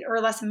obsolete or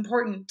less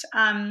important?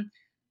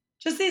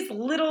 Just these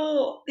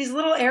little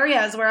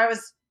areas where I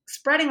was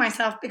spreading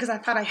myself because I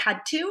thought I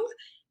had to.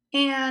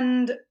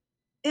 And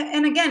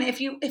again,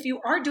 if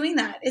you are doing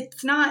that,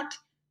 it's not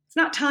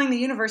telling the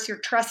universe you're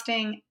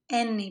trusting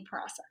any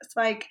process.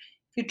 Like,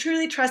 if you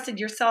truly trusted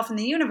yourself and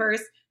the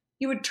universe,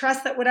 you would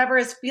trust that whatever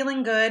is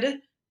feeling good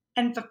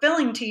and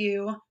fulfilling to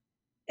you,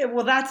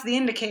 that's the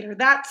indicator.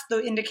 That's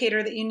the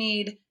indicator that you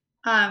need,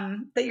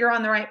 that you're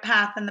on the right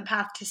path and the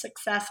path to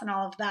success and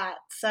all of that.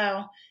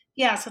 So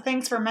yeah, so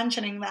thanks for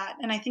mentioning that.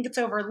 And I think it's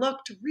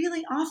overlooked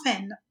really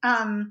often.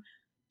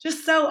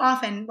 Just so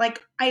often.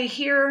 Like, I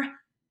hear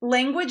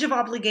language of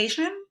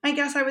obligation, I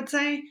guess I would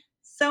say,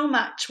 so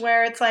much,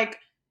 where it's like,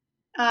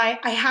 I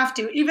have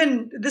to.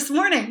 Even this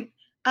morning,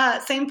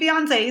 same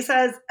fiance, he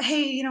says,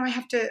 "Hey, I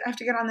have to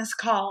get on this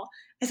call."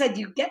 I said,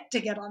 "You get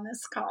to get on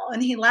this call,"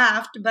 and he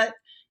laughed. But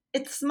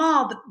it's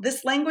small. But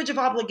this language of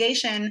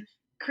obligation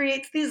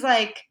creates these,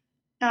 like,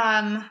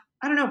 I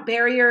don't know,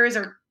 barriers,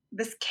 or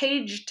this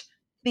caged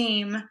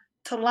theme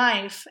to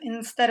life,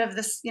 instead of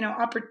this,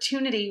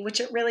 opportunity,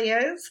 which it really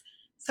is.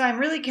 So I'm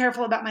really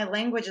careful about my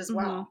language as Hmm.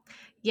 well.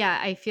 Yeah,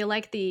 I feel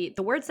like the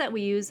words that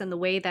we use and the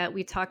way that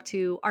we talk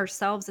to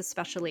ourselves,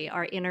 especially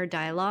our inner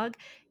dialogue,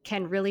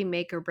 can really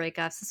make or break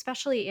us,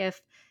 especially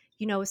if,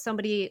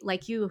 somebody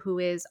like you who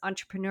is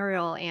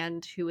entrepreneurial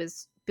and who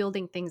is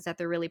building things that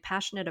they're really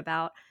passionate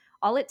about.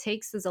 All it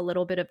takes is a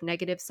little bit of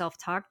negative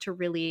self-talk to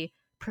really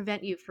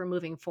prevent you from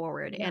moving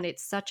forward. Yeah. And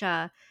it's such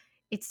a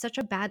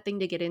bad thing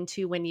to get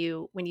into when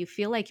you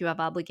feel like you have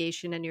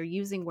obligation and you're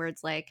using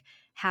words like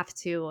have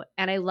to.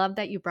 And I love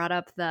that you brought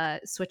up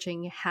the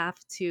switching have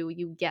to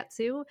you get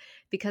to,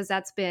 because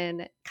that's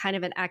been kind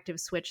of an active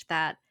switch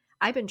that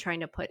I've been trying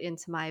to put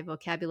into my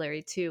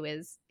vocabulary too,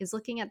 is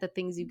looking at the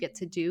things you get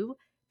to do,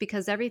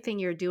 because everything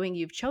you're doing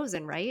you've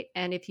chosen, right?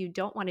 And if you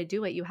don't want to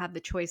do it, you have the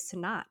choice to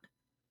not.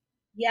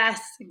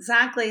 Yes,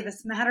 exactly.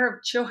 This matter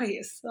of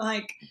choice.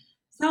 Like,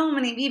 so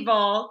many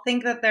people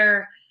think that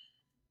they're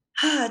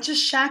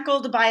just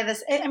shackled by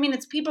this. I mean,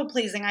 it's people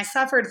pleasing. I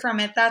suffered from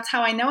it. That's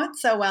how I know it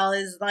so well,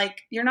 is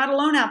like, you're not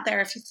alone out there.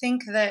 If you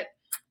think that,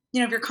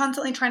 if you're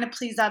constantly trying to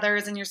please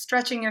others and you're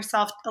stretching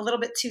yourself a little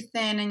bit too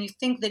thin, and you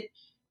think that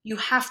you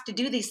have to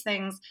do these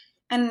things.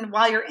 And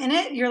while you're in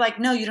it, you're like,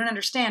 no, you don't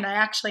understand. I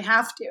actually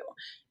have to.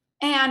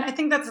 And I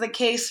think that's the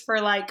case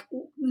for like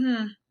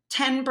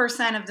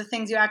 10% of the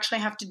things you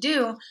actually have to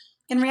do.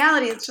 In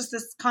reality, it's just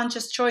this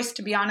conscious choice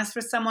to be honest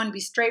with someone, be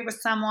straight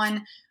with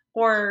someone,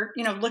 or,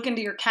 look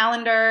into your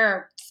calendar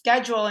or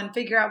schedule and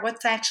figure out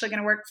what's actually going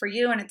to work for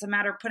you. And it's a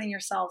matter of putting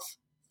yourself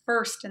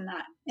first in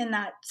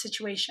that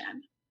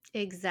situation.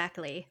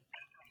 Exactly.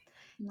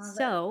 Love it.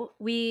 So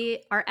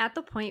we are at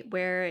the point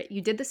where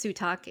you did the suit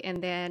talk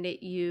and then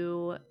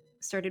you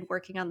started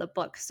working on the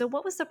book. So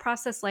what was the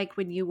process like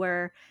when you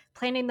were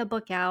planning the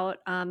book out?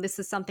 This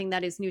is something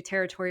that is new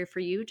territory for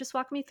you. Just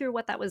walk me through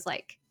what that was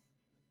like.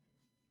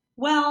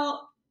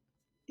 Well,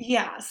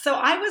 yeah. So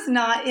I was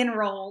not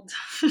enrolled.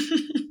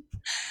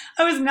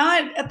 I was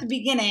not at the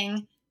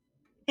beginning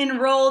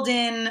enrolled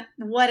in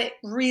what it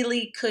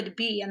really could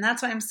be. And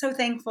that's why I'm so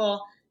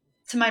thankful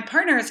to my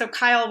partner. So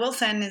Kyle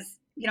Wilson is,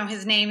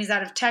 his name. He's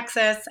out of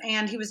Texas,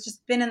 and he was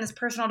just been in this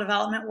personal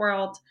development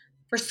world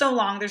for so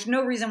long. There's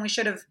no reason we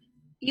should have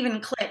even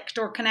clicked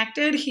or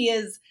connected. He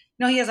has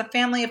a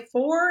family of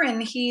four,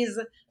 and he's,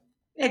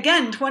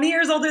 again, 20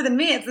 years older than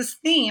me. It's this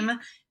theme.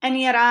 And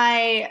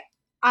yet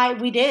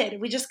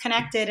we just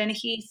connected, and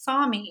he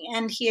saw me,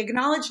 and he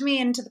acknowledged me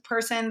into the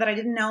person that I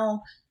didn't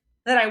know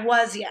that I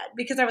was yet,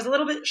 because I was a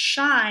little bit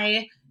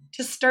shy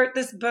to start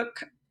this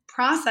book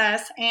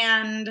process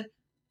and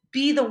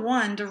be the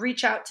one to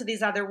reach out to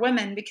these other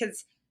women,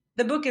 because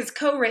the book is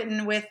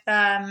co-written with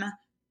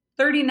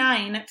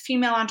 39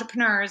 female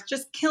entrepreneurs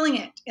just killing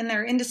it in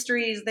their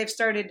industries. They've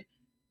started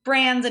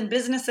brands and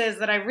businesses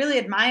that I really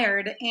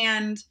admired,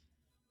 and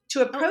to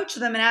Oh, approach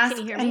them and can ask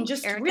you hear and me,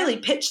 just Erica? really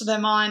pitch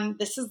them on,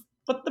 this is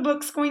what the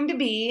book's going to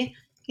be.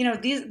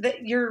 These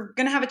that you're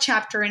going to have a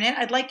chapter in it.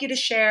 I'd like you to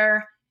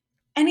share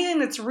anything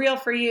that's real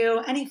for you,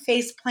 any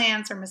face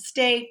plants or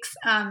mistakes.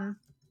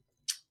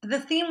 The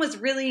theme was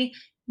really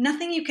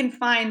nothing you can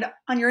find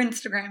on your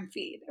Instagram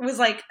feed. It was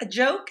like a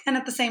joke, and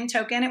at the same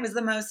token, it was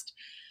the most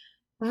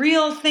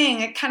real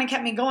thing. It kind of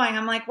kept me going.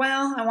 I'm like,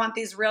 well, I want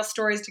these real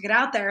stories to get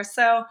out there.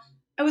 So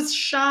I was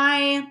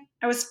shy.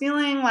 I was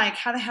feeling like,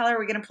 how the hell are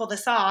we going to pull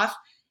this off?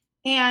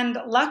 And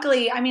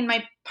luckily, I mean,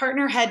 my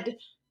partner had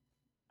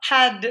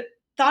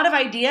thought of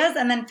ideas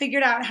and then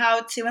figured out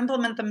how to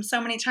implement them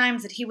so many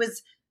times that he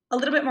was a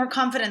little bit more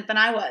confident than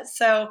I was.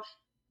 So,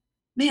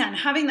 man,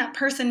 having that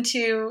person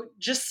to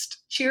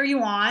just cheer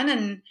you on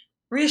and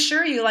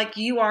reassure you like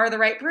you are the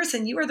right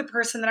person, you are the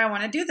person that I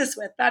want to do this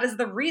with. That is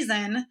the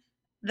reason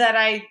that that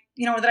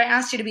I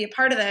asked you to be a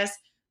part of this,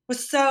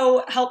 was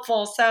so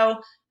helpful. So I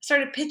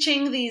started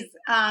pitching these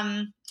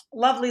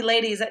lovely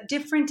ladies at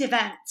different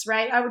events,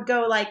 right? I would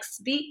go like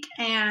speak,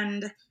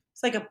 and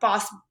it's like a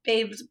boss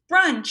babes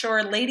brunch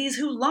or ladies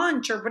who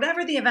launch or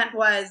whatever the event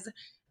was. I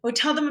would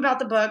tell them about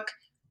the book.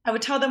 I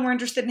would tell them we're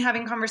interested in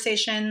having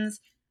conversations,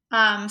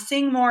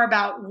 seeing more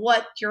about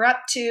what you're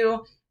up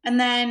to. And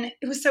then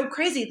it was so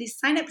crazy. These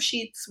sign up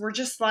sheets were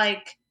just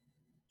like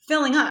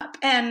filling up.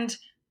 And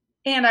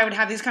I would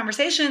have these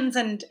conversations,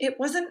 and it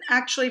wasn't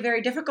actually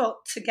very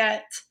difficult to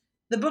get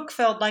the book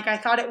filled like I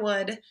thought it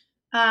would.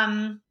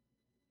 Um,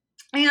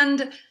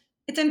 and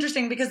it's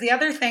interesting because the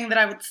other thing that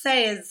I would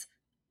say is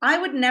I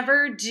would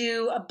never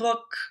do a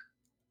book.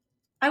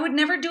 I would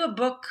never do a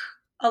book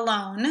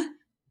alone,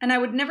 and I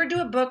would never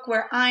do a book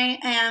where I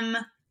am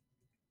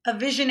a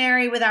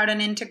visionary without an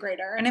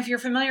integrator. And if you're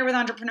familiar with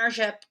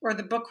entrepreneurship or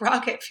the book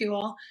Rocket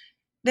Fuel,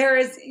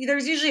 there's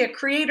usually a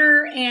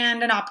creator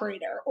and an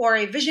operator, or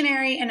a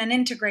visionary and an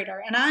integrator.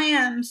 And I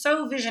am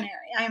so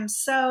visionary. I am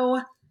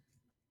so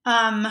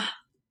um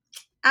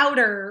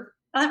outer.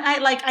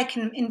 I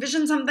can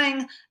envision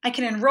something, I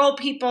can enroll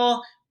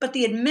people, but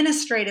the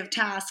administrative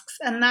tasks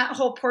and that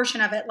whole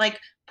portion of it, like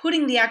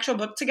putting the actual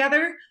book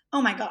together,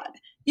 oh my God,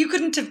 you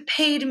couldn't have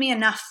paid me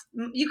enough.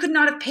 You could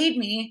not have paid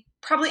me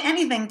probably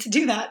anything to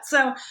do that.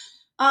 So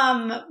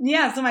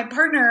yeah, so my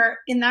partner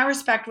in that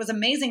respect was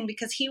amazing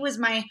because he was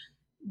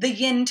the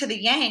yin to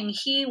the yang.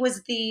 He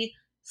was the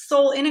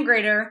sole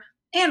integrator,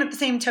 and at the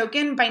same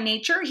token, by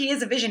nature, he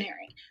is a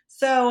visionary.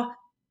 So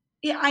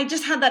yeah, I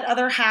just had that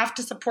other half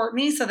to support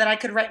me so that I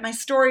could write my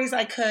stories,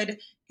 I could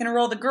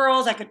enroll the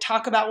girls, I could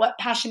talk about what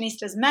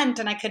Passionistas meant,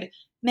 and I could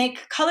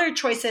make color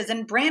choices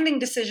and branding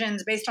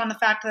decisions based on the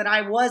fact that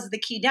I was the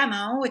key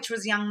demo, which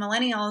was young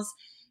millennials,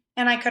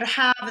 and I could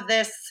have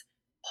this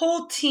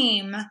whole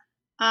team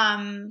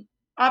um,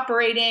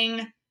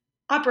 operating,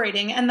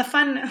 operating. And the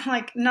fun,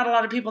 like, not a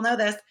lot of people know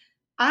this.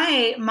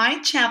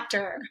 My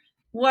chapter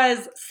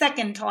was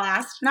second to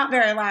last, not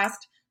very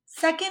last,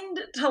 second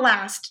to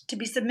last to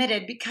be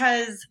submitted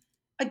because,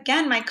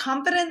 again, my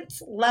confidence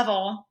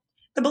level,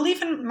 the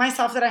belief in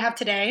myself that I have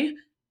today,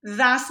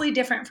 vastly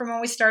different from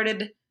when we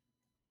started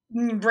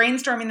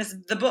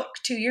brainstorming the book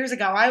 2 years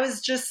ago. I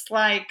was just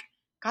like,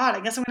 God,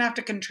 I guess I'm gonna have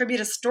to contribute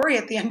a story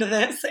at the end of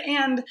this.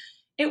 And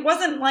it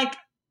wasn't like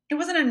it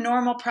wasn't a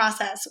normal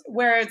process,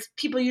 whereas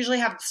people usually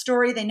have the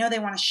story, they know they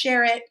want to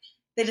share it,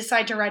 they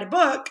decide to write a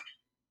book.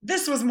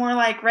 This was more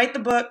like write the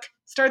book,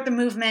 start the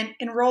movement,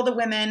 enroll the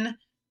women.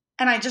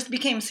 And I just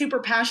became super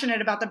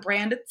passionate about the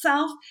brand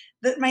itself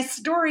that my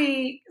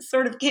story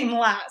sort of came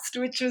last,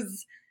 which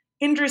was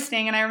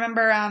interesting. And I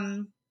remember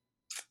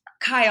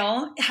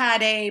Kyle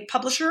had a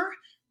publisher,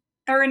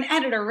 or an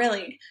editor,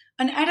 really,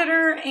 an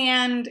editor,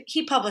 and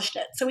he published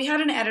it. So we had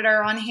an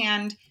editor on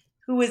hand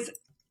who was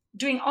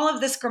doing all of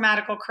this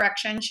grammatical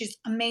correction. She's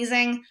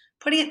amazing,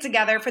 putting it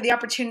together for the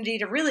opportunity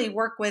to really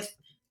work with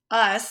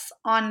us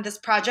on this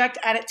project,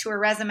 add it to her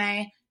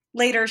resume.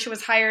 Later, she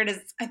was hired as,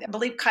 I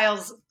believe,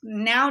 Kyle's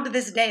now to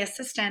this day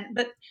assistant.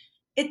 But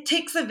it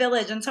takes a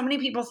village, and so many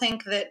people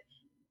think that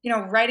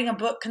writing a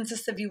book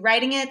consists of you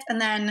writing it and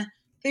then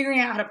figuring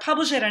out how to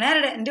publish it and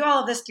edit it and do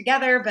all of this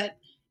together. But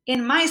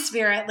in my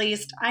sphere, at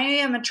least, I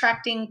am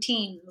attracting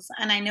teams,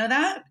 and I know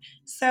that.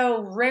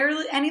 So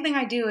rarely, anything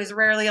I do is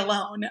rarely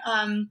alone.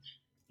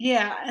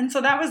 Yeah, and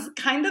so that was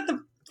kind of the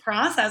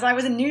process. I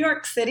was in New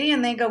York City,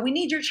 and they go, "We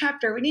need your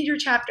chapter. We need your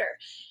chapter,"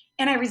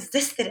 and I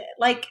resisted it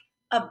like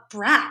a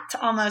brat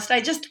almost.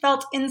 I just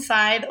felt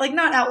inside, like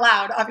not out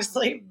loud,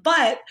 obviously,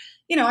 but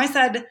I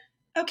said,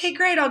 "Okay,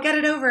 great, I'll get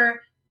it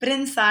over." But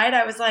inside,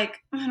 I was like,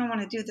 I don't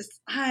want to do this.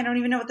 I don't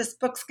even know what this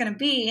book's going to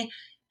be.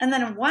 And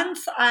then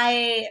once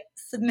I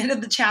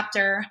submitted the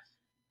chapter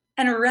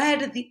and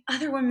read the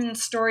other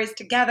women's stories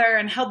together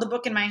and held the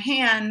book in my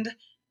hand,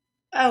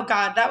 oh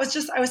God, I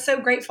was so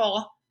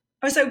grateful.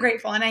 I was so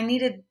grateful, and I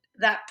needed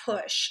that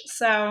push.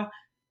 So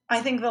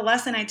I think the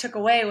lesson I took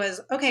away was,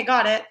 okay,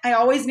 got it. I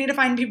always need to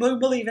find people who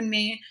believe in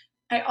me.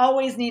 I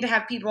always need to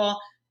have people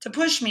to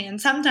push me, and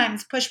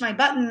sometimes push my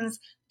buttons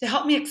to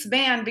help me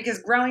expand, because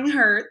growing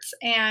hurts.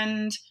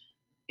 And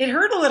it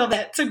hurt a little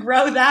bit to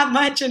grow that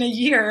much in a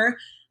year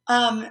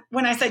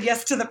when I said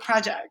yes to the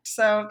project.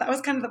 So that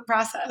was kind of the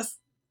process.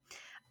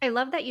 I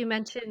love that you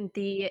mentioned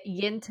the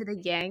yin to the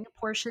yang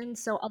portion.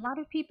 So a lot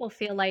of people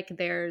feel like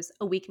there's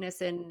a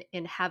weakness in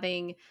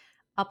having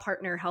a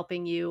partner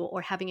helping you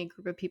or having a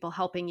group of people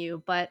helping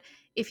you. But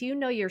if you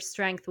know your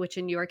strength, which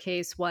in your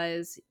case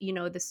was,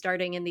 the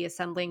starting and the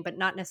assembling, but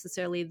not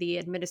necessarily the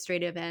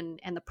administrative and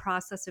the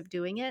process of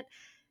doing it,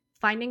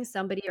 finding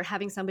somebody or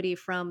having somebody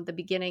from the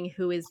beginning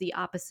who is the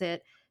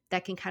opposite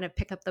that can kind of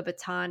pick up the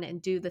baton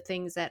and do the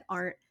things that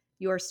aren't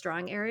your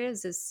strong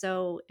areas is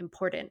so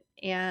important.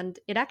 And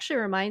it actually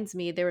reminds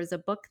me, there was a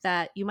book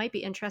that you might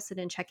be interested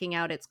in checking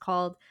out. It's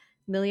called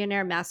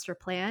Millionaire Master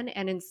Plan.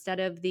 And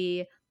instead of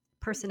the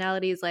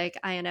personalities like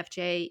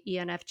INFJ,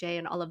 ENFJ,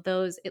 and all of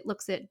those, it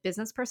looks at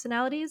business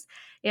personalities.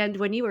 And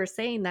when you were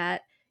saying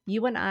that,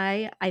 you and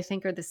I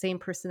think, are the same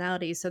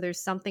personality. So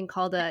there's something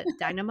called a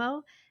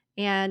dynamo,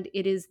 and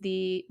it is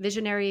the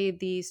visionary,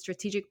 the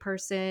strategic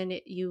person.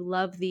 You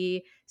love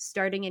the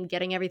starting and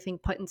getting everything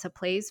put into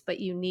place, but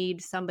you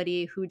need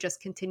somebody who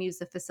just continues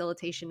the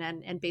facilitation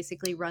and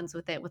basically runs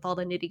with it with all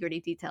the nitty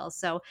gritty details.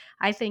 So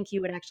I think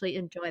you would actually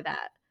enjoy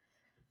that.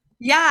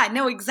 Yeah,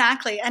 no,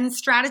 exactly. And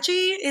strategy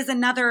is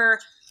another,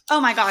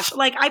 oh my gosh,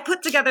 like I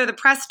put together the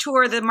press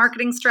tour, the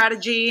marketing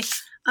strategy.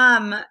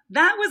 That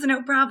was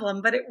no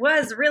problem, but it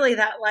was really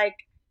that like,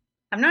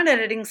 I'm not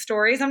editing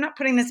stories. I'm not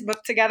putting this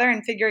book together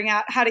and figuring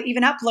out how to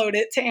even upload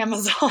it to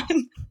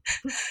Amazon.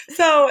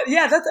 So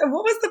yeah,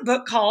 what was the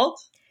book called?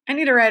 I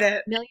need to write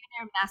it.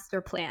 Millionaire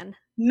Master Plan.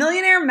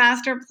 Millionaire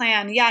Master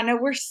Plan. Yeah, no,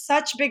 we're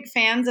such big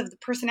fans of the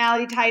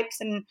personality types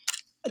and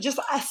just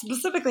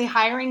specifically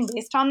hiring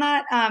based on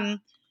that.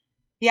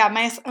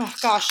 Yeah, oh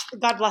gosh,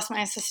 God bless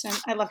my assistant.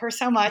 I love her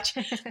so much.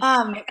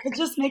 But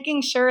just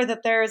making sure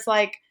that there's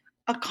like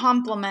a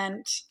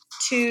complement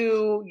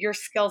to your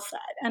skill set.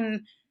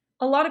 And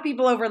a lot of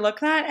people overlook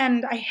that.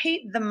 And I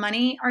hate the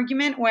money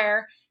argument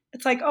where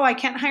it's like, oh, I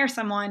can't hire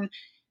someone.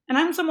 And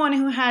I'm someone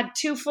who had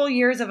 2 full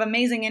years of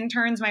amazing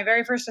interns. My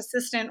very first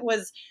assistant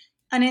was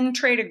an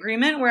in-trade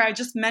agreement where I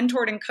just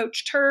mentored and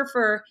coached her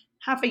for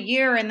half a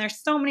year. And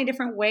there's so many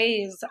different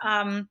ways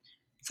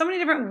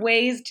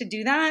to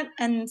do that.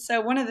 And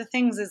so one of the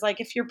things is like,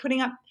 if you're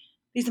putting up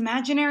these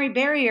imaginary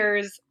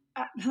barriers,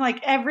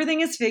 like everything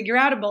is figure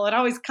outable. It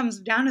always comes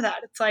down to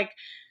that. It's like,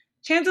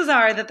 chances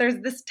are that there's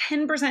this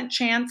 10%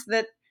 chance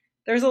that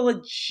there's a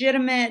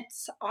legitimate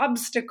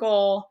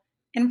obstacle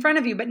in front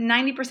of you, but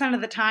 90%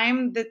 of the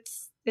time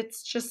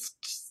it's just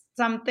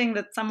something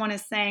that someone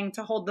is saying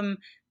to hold them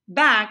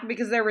back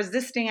because they're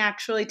resisting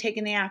actually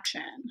taking the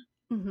action.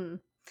 Mm-hmm.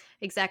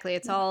 Exactly.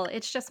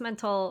 It's just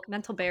mental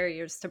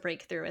barriers to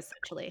break through,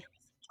 essentially.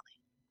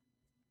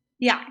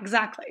 Yeah,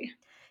 exactly.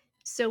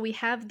 So we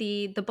have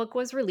the book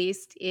was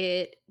released.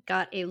 It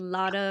got a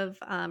lot of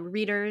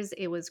readers.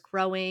 It was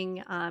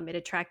growing. It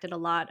attracted a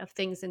lot of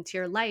things into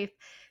your life.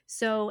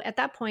 So at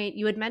that point,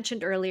 you had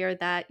mentioned earlier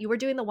that you were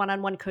doing the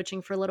one-on-one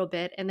coaching for a little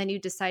bit, and then you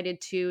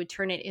decided to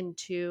turn it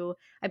into,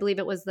 I believe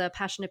it was the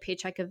Passionate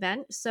Paycheck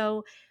event.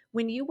 So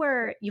when you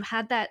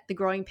had the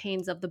growing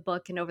pains of the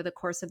book and over the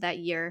course of that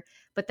year,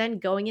 but then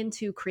going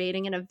into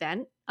creating an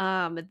event,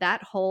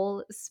 that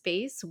whole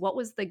space, what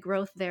was the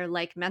growth there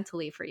like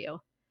mentally for you?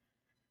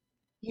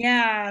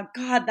 Yeah,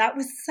 God, that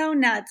was so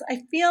nuts.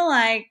 I feel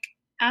like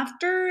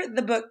after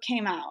the book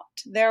came out,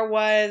 there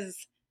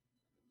was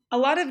a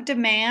lot of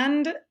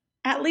demand,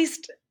 at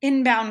least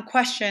inbound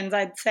questions,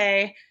 I'd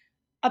say,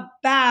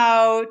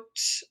 about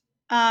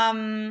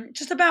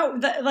just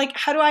about like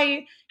how do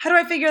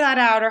I figure that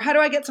out, or how do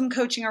I get some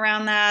coaching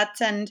around that,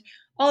 and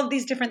all of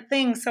these different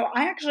things. So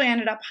I actually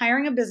ended up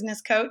hiring a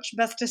business coach,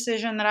 best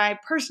decision that I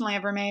personally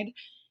ever made,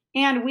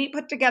 and we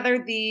put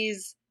together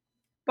these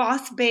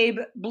Boss Babe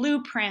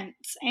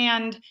blueprints,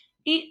 and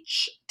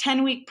each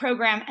 10-week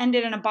program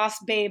ended in a Boss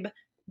Babe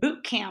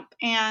boot camp.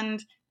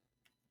 And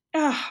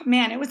oh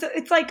man,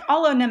 it's like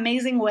all an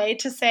amazing way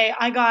to say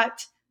I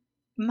got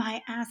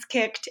my ass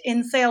kicked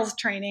in sales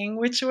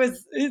training,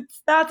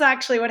 that's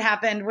actually what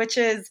happened, which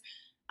is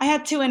I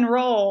had to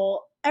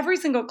enroll every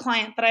single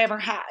client that I ever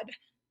had.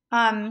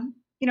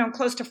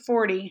 Close to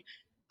 40.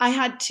 I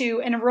had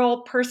to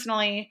enroll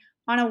personally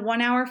on a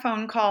 1-hour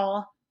phone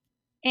call,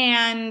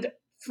 and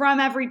from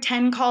every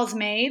 10 calls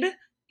made,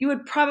 you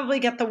would probably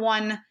get the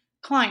one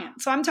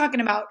client. So I'm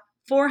talking about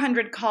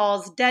 400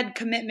 calls, dead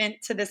commitment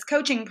to this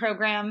coaching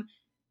program.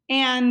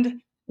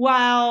 And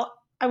while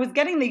I was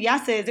getting the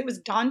yeses, it was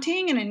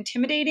daunting and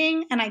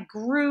intimidating. And I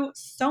grew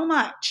so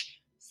much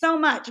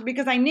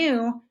because I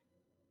knew,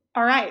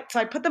 all right, so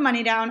I put the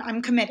money down.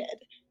 I'm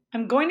committed.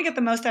 I'm going to get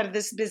the most out of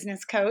this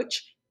business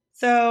coach.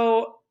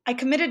 So I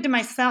committed to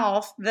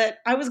myself that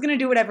I was going to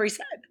do whatever he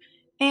said.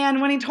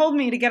 And when he told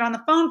me to get on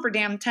the phone for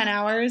damn 10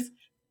 hours,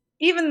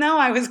 even though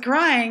I was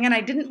crying and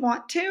I didn't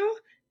want to,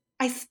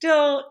 I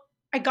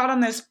got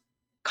on those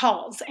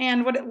calls.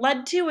 And what it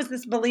led to was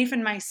this belief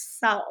in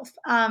myself.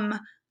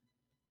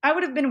 I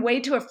would have been way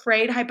too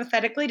afraid,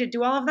 hypothetically, to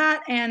do all of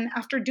that. And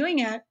after doing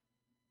it,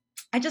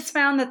 I just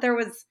found that there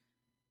was,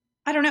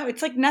 I don't know,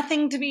 it's like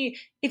nothing to be,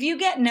 if you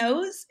get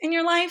no's in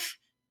your life,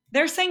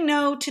 they're saying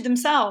no to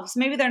themselves.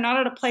 Maybe they're not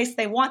at a place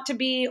they want to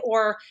be,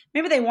 or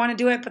maybe they want to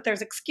do it, but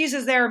there's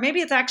excuses there, or maybe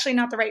it's actually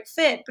not the right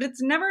fit, but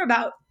it's never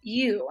about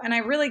you. And I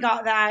really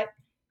got that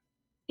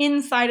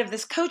inside of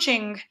this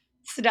coaching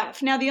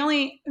stuff. Now, the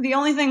only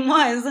thing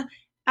was,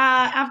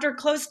 after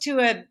close to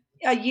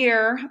a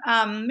year,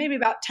 maybe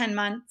about 10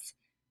 months,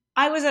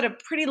 I was at a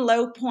pretty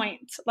low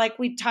point, like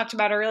we talked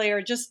about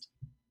earlier. Just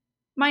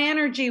my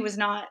energy was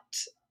not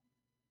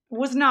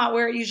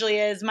where it usually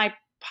is. My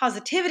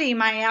positivity,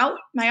 my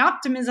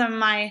optimism,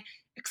 my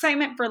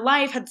excitement for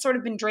life had sort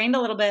of been drained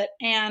a little bit.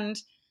 And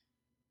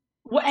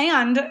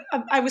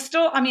I was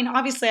still, I mean,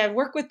 obviously I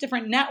work with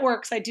different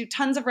networks. I do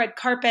tons of red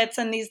carpets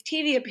and these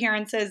TV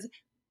appearances,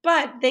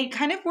 but they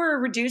kind of were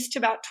reduced to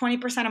about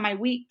 20% of my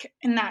week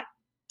in that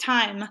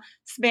time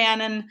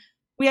span. And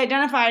we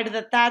identified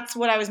that that's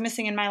what I was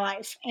missing in my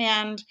life.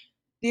 And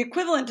the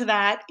equivalent to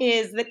that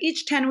is that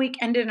each 10-week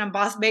ended in a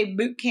Boss Babe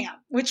boot camp,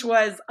 which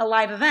was a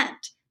live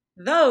event.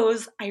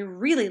 Those I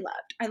really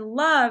loved. I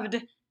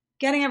loved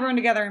getting everyone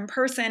together in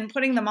person,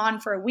 putting them on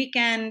for a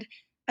weekend.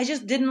 I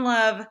just didn't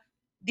love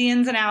the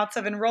ins and outs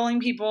of enrolling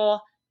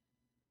people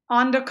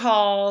onto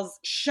calls,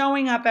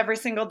 showing up every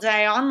single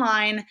day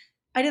online.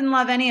 I didn't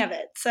love any of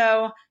it.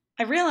 So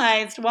I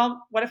realized,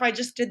 well, what if I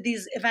just did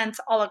these events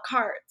a la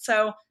carte?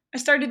 So I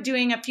started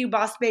doing a few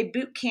Boss Babe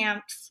boot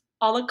camps,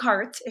 a la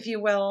carte, if you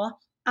will,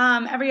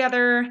 every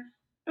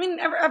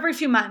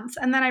few months.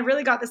 And then I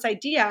really got this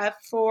idea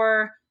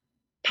for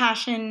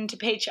Passion to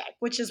Paycheck,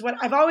 which is what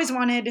I've always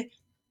wanted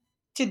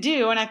to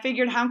do. And I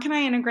figured, how can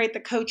I integrate the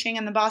coaching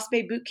and the Boss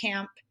Babe boot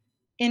camp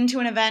into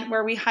an event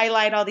where we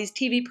highlight all these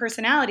TV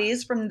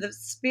personalities from the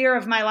sphere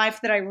of my life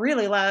that I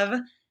really love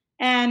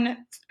and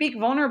speak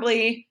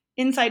vulnerably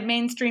inside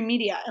mainstream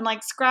media and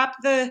like scrap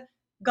the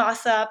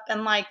gossip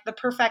and like the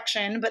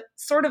perfection, but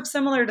sort of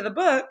similar to the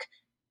book.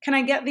 Can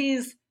I get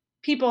these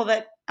people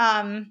that,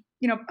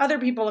 other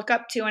people look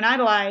up to and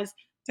idolize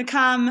to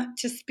come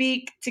to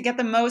speak, to get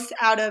the most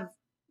out of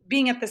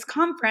being at this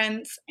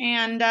conference?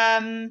 And,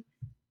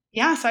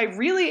 so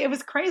it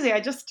was crazy.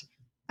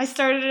 I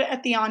started it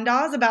at the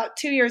Ondas about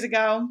 2 years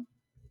ago.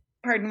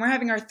 Pardon, we're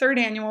having our third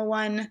annual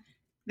one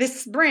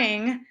this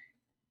spring.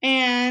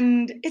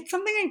 And it's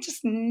something I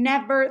just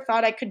never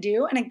thought I could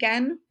do. And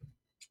again,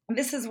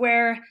 this is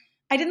where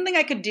I didn't think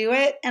I could do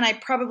it. And I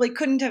probably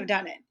couldn't have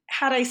done it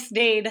had I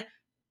stayed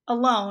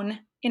alone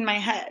in my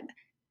head.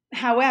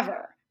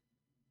 However,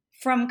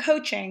 from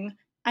coaching,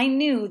 I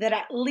knew that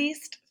at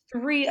least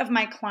 3 of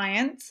my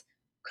clients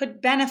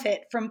could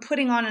benefit from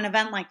putting on an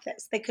event like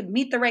this. They could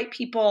meet the right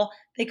people.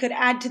 They could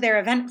add to their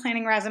event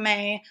planning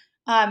resume.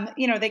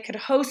 They could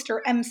host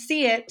or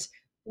MC it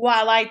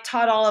while I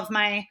taught all of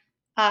my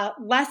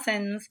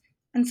lessons.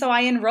 And so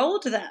I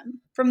enrolled them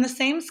from the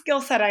same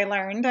skill set I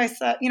learned. I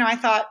thought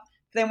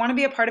if they want to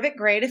be a part of it,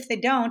 great. If they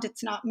don't,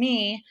 it's not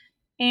me.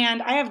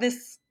 And I have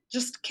this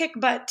just kick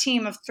butt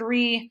team of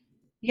 3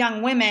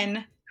 young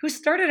women who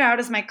started out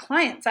as my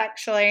clients,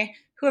 actually,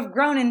 who have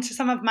grown into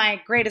some of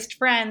my greatest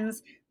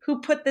friends,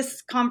 who put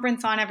this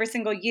conference on every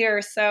single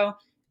year. So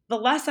the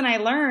lesson I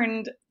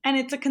learned, and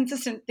it's a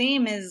consistent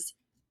theme, is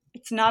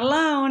it's not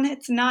alone.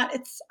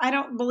 I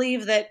don't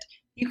believe that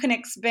you can't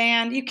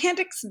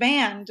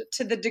expand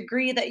to the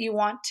degree that you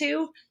want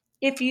to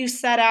if you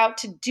set out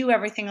to do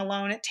everything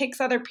alone. It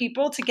takes other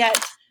people to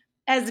get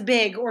as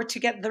big or to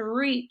get the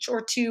reach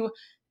or to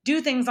do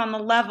things on the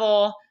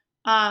level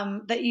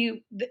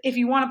if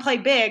you want to play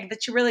big,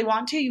 that you really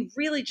want to, you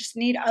really just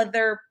need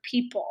other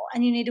people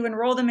and you need to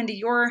enroll them into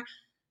your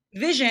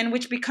vision,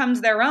 which becomes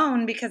their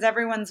own because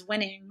everyone's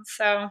winning.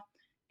 So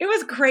it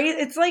was great.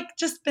 It's like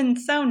just been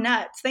so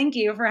nuts. Thank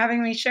you for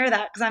having me share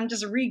that because I'm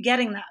just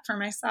re-getting that for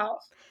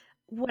myself.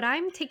 What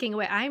I'm taking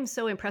away, I'm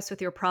so impressed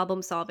with your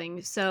problem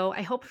solving. So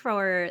I hope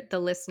for the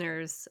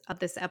listeners of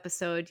this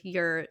episode,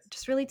 you're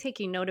just really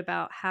taking note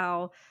about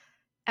how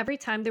every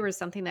time there was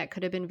something that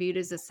could have been viewed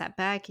as a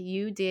setback,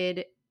 you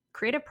did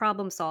creative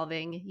problem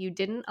solving. You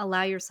didn't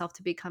allow yourself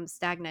to become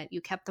stagnant. You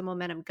kept the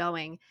momentum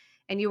going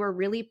and you were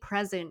really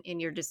present in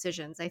your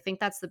decisions. I think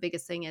that's the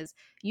biggest thing is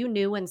you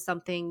knew when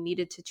something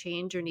needed to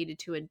change or needed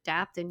to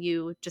adapt and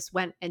you just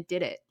went and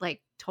did it.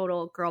 Like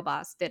total girl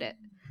boss did it.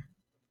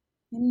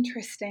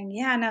 Interesting.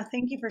 Yeah, no,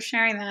 thank you for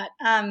sharing that.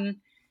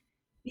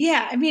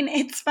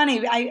 It's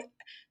funny. I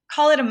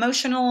call it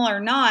emotional or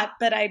not,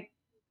 but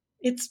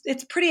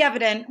it's pretty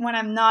evident when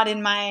I'm not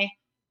in my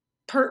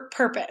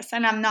purpose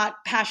and I'm not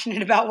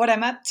passionate about what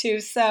I'm up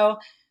to. So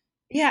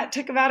yeah, it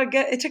took about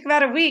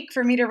a week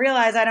for me to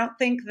realize I don't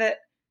think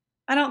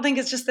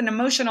it's just an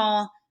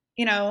emotional,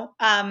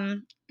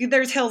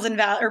 there's hills and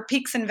or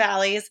peaks and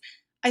valleys.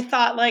 I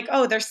thought like,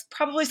 oh, there's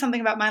probably something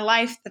about my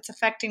life that's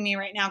affecting me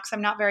right now because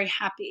I'm not very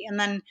happy. And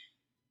then,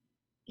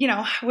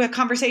 with a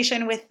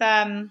conversation with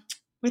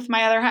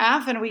my other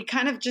half, and we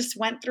kind of just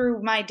went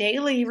through my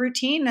daily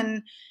routine,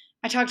 and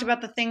I talked about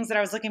the things that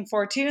I was looking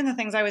forward to and the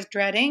things I was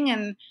dreading,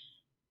 and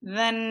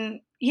then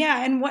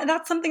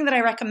that's something that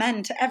I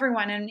recommend to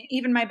everyone, and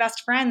even my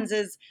best friends,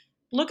 is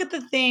look at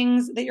the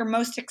things that you're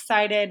most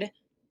excited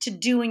to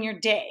do in your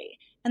day,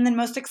 and then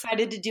most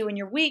excited to do in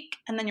your week,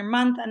 and then your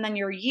month, and then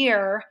your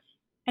year,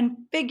 and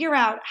figure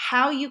out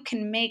how you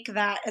can make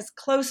that as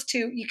close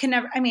to, you can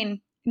never,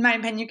 in my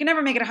opinion, you can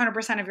never make it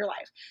 100% of your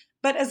life,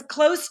 but as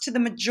close to the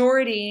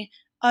majority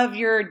of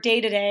your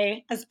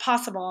day-to-day as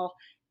possible.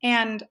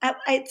 And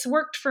it's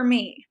worked for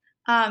me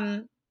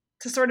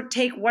to sort of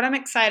take what I'm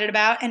excited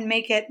about and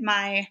make it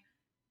my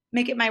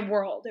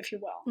world, if you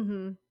will.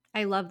 Mm-hmm.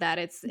 I love that.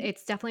 It's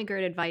definitely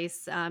great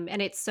advice,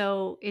 and it's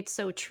so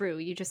true.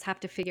 You just have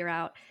to figure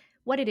out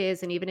what it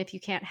is, and even if you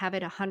can't have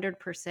it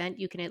 100%,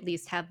 you can at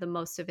least have the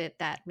most of it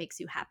that makes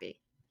you happy.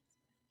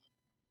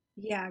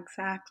 Yeah,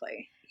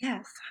 exactly.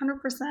 Yes,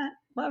 100%.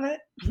 Love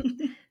it.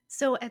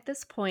 So at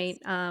this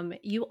point,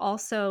 you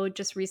also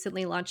just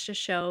recently launched a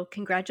show.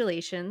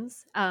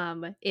 Congratulations!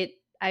 It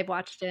I've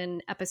watched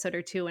an episode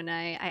or two, and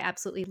I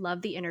absolutely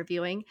love the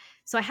interviewing.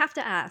 So I have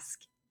to ask,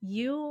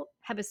 you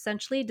have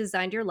essentially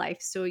designed your life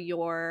so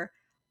you're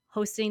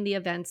hosting the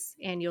events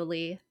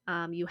annually.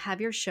 You have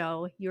your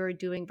show. You're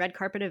doing red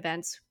carpet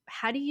events.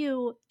 How do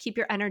you keep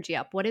your energy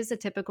up? What is a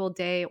typical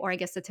day, or I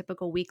guess a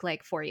typical week,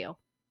 like for you?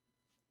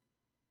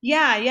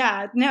 Yeah,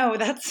 yeah. No,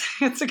 that's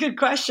that's a good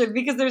question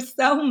because there's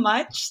so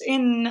much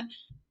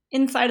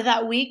inside of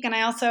that week, and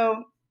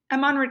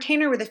I'm on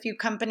retainer with a few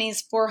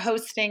companies for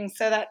hosting,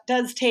 so that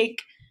does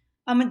take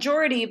a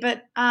majority.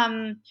 But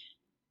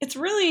it's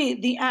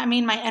really I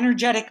mean, my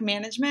energetic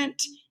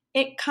management.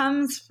 It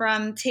comes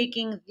from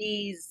taking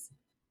these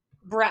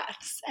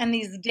breaths and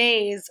these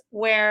days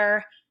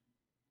where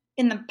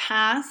in the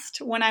past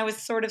when I was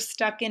sort of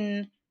stuck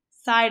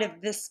inside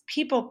of this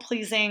people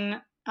pleasing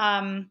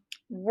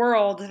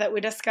world that we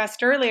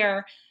discussed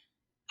earlier,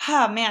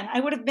 oh man, I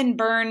would have been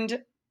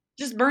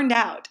just burned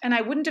out. And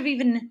I wouldn't have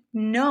even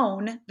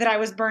known that I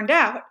was burned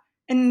out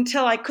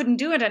until I couldn't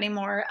do it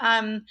anymore.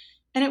 And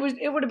it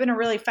would have been a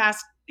really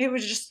fast, it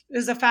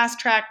was a fast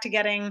track to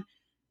getting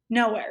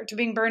nowhere, to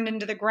being burned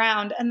into the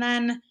ground. And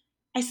then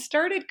I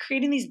started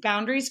creating these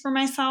boundaries for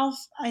myself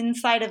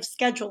inside of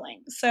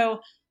scheduling. So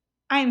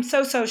I am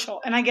so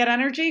social and I get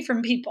energy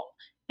from people.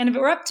 And if it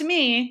were up to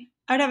me,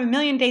 I'd have a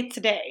million dates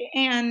a day.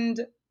 And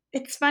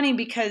it's funny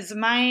because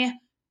my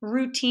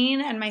routine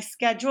and my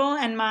schedule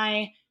and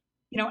my,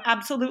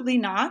 absolutely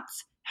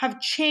nots have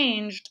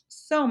changed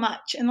so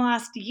much in the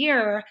last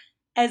year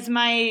as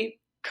my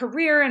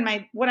career and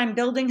my what I'm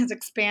building has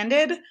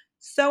expanded.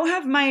 So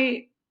have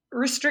my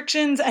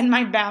restrictions and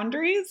my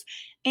boundaries.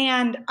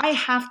 And I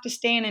have to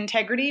stay in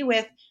integrity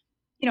with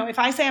if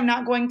I say I'm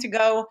not going to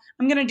go,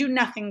 I'm going to do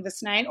nothing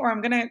this night, or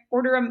I'm going to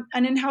order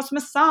an in house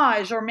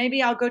massage, or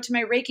maybe I'll go to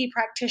my Reiki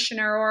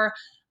practitioner, or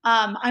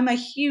I'm a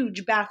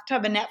huge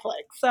bathtub of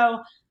Netflix. So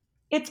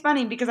it's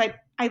funny because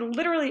I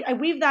literally I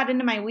weave that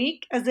into my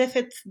week as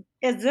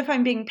if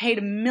I'm being paid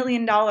 $1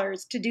 million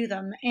to do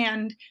them.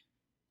 And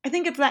I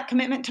think it's that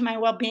commitment to my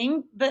well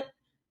being that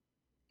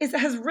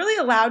has really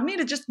allowed me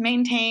to just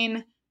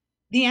maintain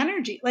the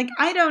energy. Like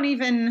I don't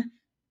even,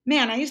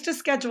 man, I used to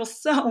schedule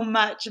so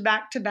much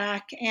back to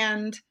back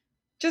and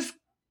just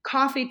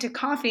coffee to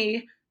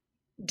coffee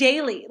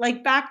daily,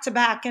 like back to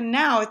back. And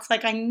now it's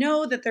like I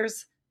know that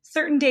there's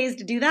certain days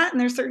to do that and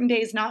there's certain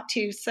days not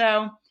to.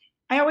 So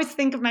I always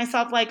think of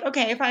myself like,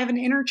 okay, if I have an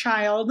inner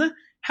child,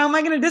 how am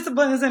I going to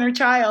discipline this inner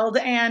child?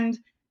 And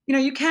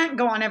you can't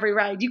go on every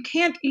ride. You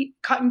can't eat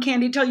cotton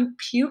candy till you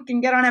puke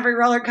and get on every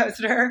roller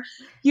coaster.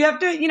 You have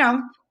to, you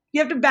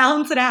have to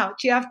balance it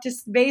out. You have to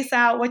space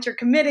out what you're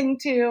committing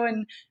to,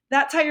 and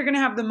that's how you're going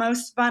to have the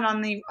most fun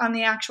on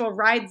the actual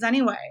rides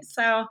anyway.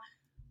 So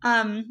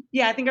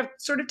yeah, I think I've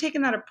sort of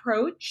taken that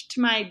approach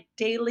to my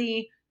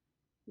daily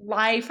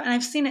life, and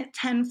I've seen it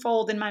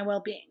tenfold in my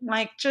well-being.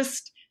 Like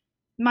just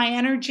my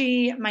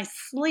energy, my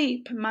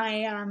sleep,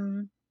 my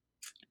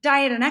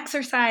diet and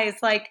exercise,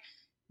 like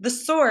the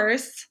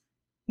source,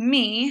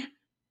 me,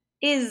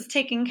 is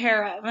taken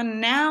care of. And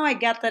now I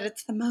get that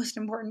it's the most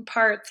important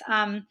part.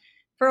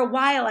 For a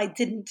while, I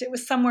didn't. It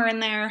was somewhere in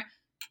there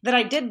that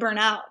I did burn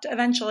out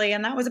eventually,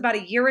 and that was about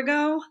a year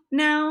ago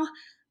now.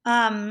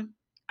 Um,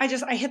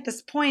 I hit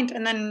this point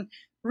and then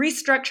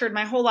restructured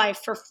my whole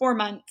life for 4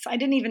 months. I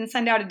didn't even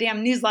send out a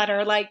damn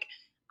newsletter. Like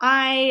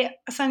I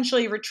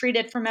essentially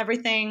retreated from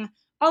everything,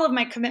 all of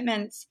my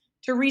commitments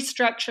to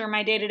restructure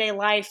my day to day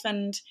life,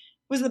 and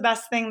was the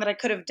best thing that I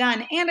could have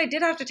done. And I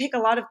did have to take a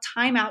lot of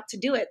time out to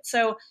do it.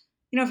 So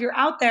if you're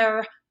out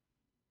there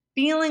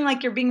feeling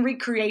like you're being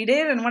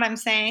recreated and what I'm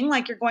saying,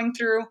 like you're going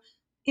through,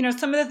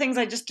 some of the things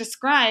I just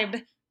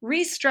described,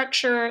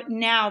 restructure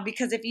now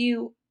because if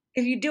you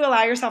do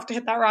allow yourself to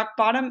hit that rock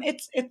bottom,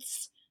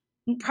 it's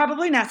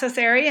probably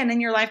necessary and in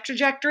your life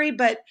trajectory,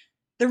 but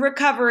the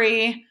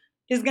recovery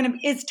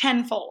is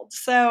tenfold.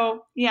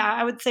 So yeah,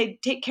 I would say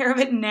take care of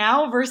it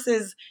now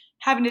versus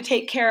having to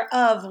take care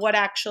of what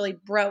actually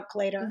broke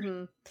later.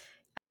 Hmm.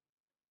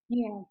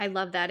 Yeah. I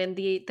love that. And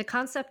the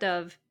concept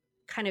of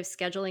kind of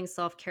scheduling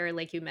self-care,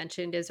 like you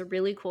mentioned, is a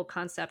really cool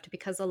concept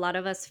because a lot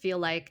of us feel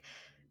like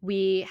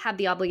we have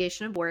the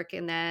obligation of work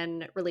and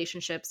then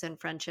relationships and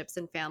friendships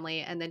and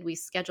family, and then we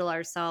schedule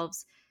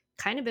ourselves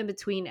kind of in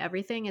between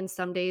everything. And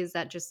some days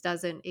that just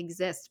doesn't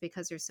exist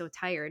because you're so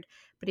tired.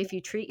 But if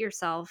you treat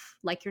yourself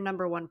like your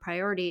number one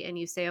priority and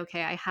you say,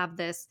 okay, I have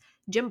this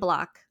gym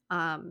block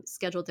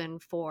scheduled in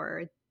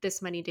for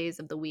this many days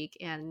of the week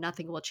and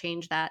nothing will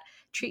change that,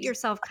 treat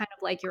yourself kind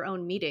of like your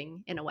own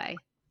meeting in a way.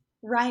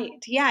 Right.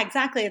 Yeah,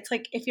 exactly. It's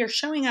like if you're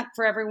showing up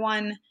for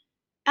everyone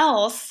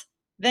else,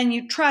 then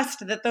you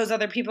trust that those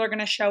other people are going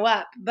to show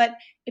up. But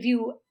if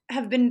you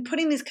have been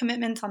putting these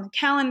commitments on the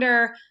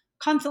calendar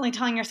constantly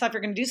telling yourself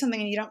you're going to do something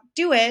and you don't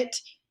do it,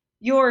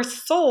 your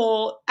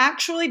soul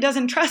actually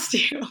doesn't trust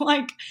you.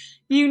 Like,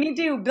 you need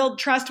to build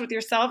trust with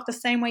yourself the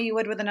same way you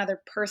would with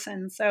another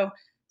person. So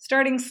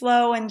starting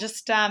slow and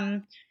just,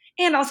 and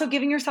also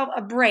giving yourself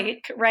a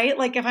break, right?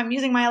 Like if I'm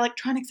using my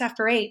electronics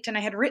after 8 and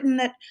I had written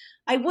that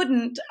I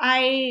wouldn't,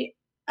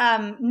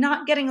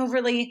 not getting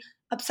overly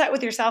upset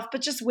with yourself,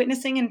 but just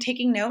witnessing and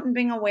taking note and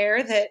being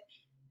aware that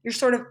you're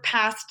sort of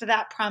past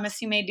that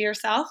promise you made to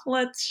yourself.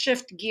 Let's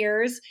shift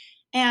gears,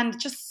 and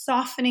just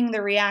softening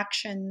the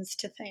reactions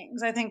to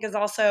things, I think, is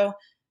also,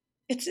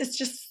 it's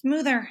just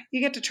smoother.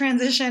 You get to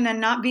transition and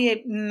not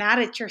be mad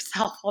at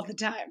yourself all the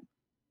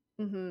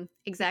time.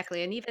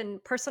 Exactly. And even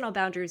personal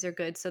boundaries are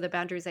good. So the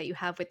boundaries that you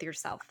have with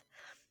yourself.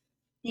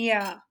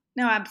 Yeah.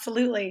 No,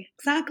 absolutely.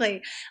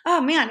 Exactly.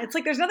 Oh man, it's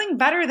like there's nothing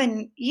better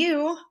than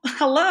you.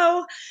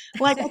 Hello.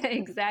 Like,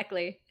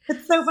 Exactly.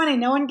 it's so funny.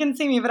 No one can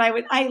see me, but I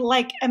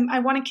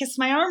want to kiss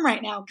my arm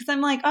right now because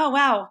I'm like, oh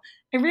wow,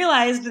 I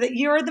realized that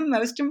you're the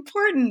most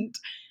important.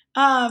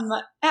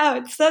 Oh,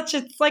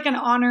 it's like an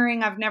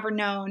honoring I've never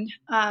known.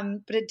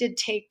 But it did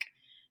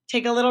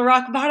take a little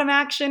rock bottom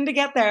action to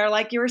get there.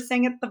 Like you were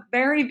saying at the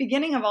very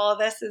beginning of all of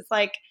this, is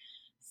like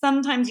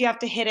sometimes you have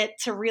to hit it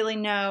to really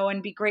know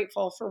and be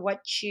grateful for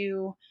what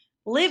you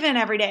live in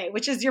every day,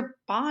 which is your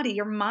body,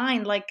 your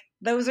mind. Like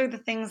those are the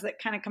things that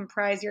kind of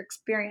comprise your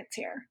experience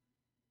here.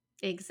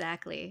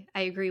 Exactly.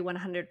 I agree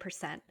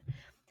 100%.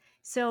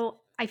 So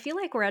I feel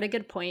like we're at a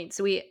good point.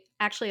 So we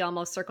actually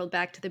almost circled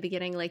back to the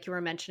beginning, like you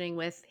were mentioning,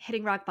 with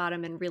hitting rock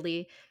bottom and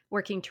really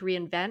working to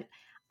reinvent.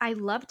 I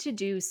love to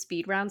do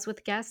speed rounds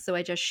with guests. So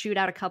I just shoot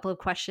out a couple of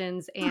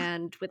questions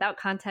and without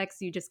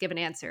context, you just give an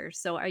answer.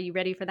 So are you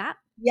ready for that?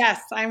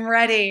 Yes, I'm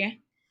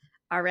ready.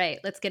 All right,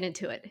 let's get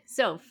into it.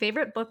 So,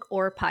 favorite book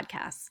or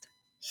podcast?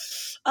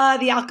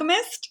 The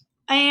Alchemist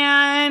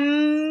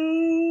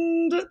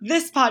and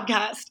this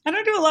podcast. I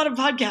don't do a lot of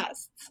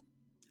podcasts.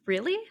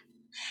 Really?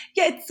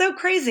 Yeah, it's so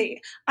crazy.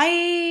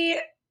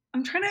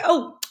 I'm trying to.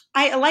 Oh,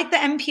 I like the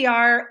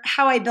NPR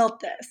How I Built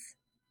This.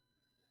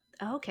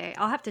 Okay,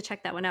 I'll have to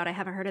check that one out. I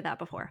haven't heard of that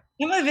before.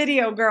 I'm a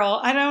video girl.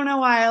 I don't know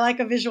why I like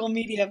a visual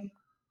medium.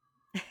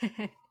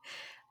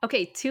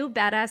 Okay, two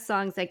badass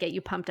songs that get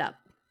you pumped up.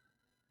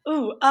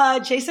 Ooh,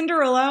 Jason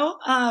Derulo.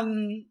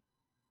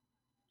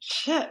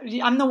 Shit,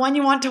 I'm the one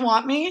you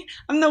want me.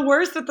 I'm the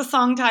worst at the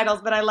song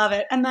titles, but I love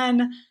it. And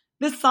then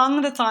this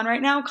song that's on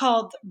right now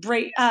called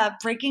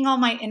 "Breaking All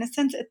My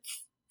Innocence."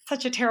 It's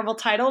such a terrible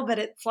title, but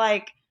it's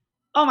like,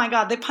 oh my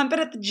god, they pump it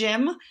at the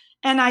gym,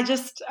 and I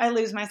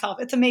lose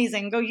myself. It's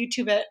amazing. Go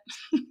YouTube it.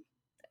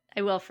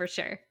 I will for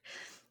sure.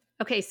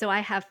 Okay, so I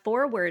have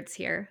four words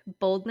here: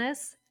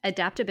 boldness,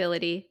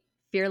 adaptability,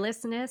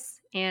 fearlessness,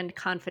 and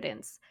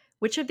confidence.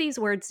 Which of these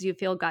words do you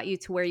feel got you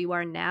to where you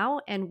are now?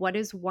 And what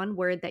is one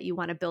word that you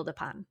want to build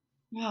upon?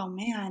 Oh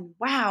man,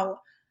 wow,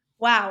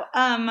 wow.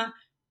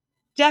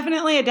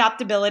 Definitely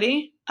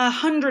adaptability.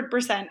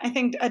 100%. I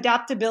think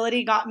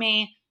adaptability got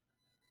me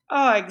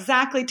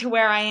exactly to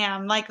where I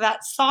am. Like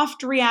that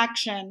soft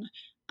reaction.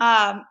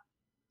 Um,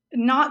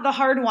 not the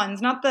hard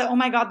ones, not the, oh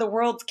my God, the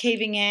world's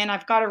caving in,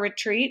 I've got to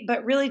retreat,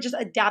 but really just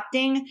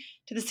adapting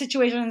to the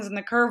situations and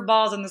the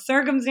curveballs and the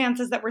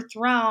circumstances that were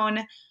thrown.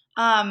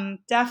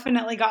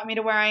 Definitely got me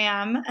to where I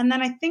am. And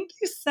then I think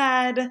you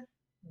said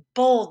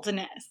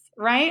boldness,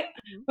 right?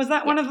 Mhm. Was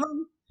that Yeah. one of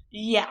them?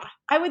 Yeah,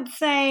 I would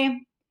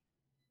say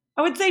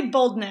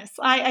boldness.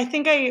 I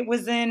think I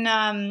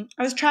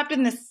was trapped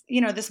in this,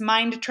 this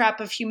mind trap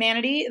of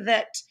humanity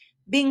that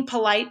being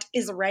polite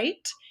is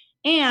right.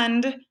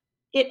 And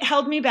it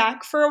held me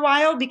back for a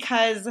while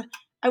because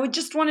I would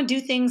just want to do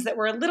things that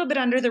were a little bit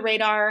under the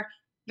radar,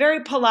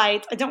 very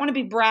polite. I don't want to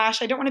be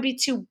brash. I don't want to be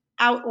too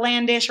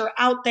outlandish or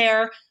out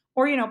there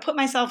or, put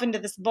myself into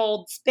this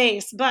bold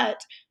space.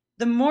 But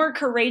the more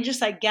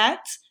courageous I get,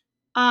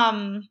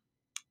 um,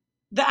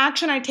 the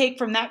action I take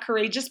from that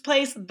courageous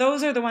place,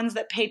 those are the ones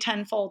that pay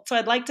tenfold. So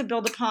I'd like to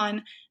build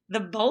upon the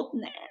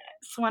boldness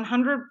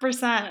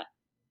 100%.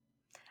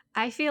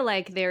 I feel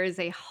like there is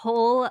a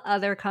whole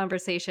other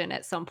conversation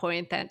at some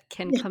point that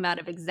can Yeah, come out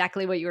of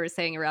exactly what you were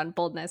saying around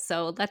boldness.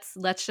 So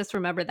let's just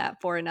remember that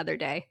for another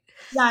day.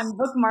 I'm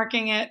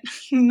bookmarking it.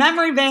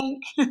 Memory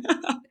bank.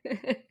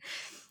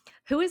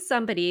 Who is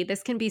somebody,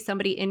 this can be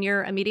somebody in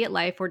your immediate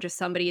life or just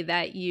somebody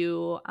that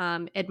you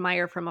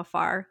admire from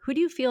afar. Who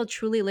do you feel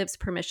truly lives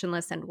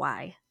permissionless and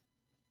why?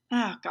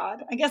 Oh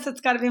God. I guess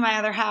it's got to be my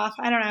other half.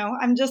 I don't know.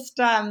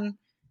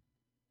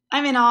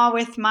 I'm in awe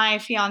with my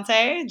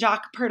fiance,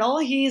 Jock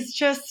Pirtle. He's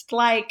just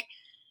like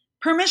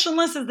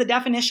permissionless is the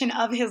definition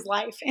of his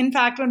life. In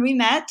fact, when we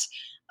met,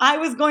 I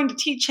was going to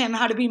teach him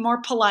how to be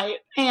more polite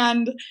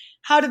and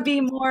how to be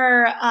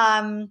more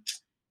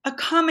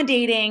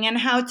accommodating and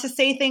how to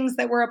say things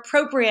that were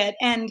appropriate.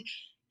 And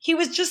he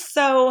was just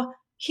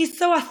he's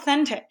so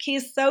authentic.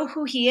 He's so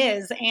who he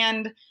is.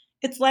 And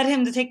it's led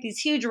him to take these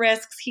huge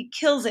risks. He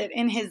kills it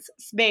in his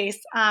space.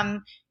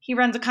 He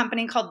runs a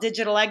company called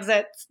Digital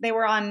Exits. They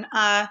were on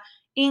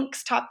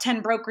Inc.'s top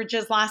 10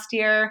 brokerages last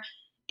year.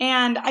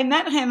 And I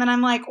met him and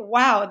I'm like,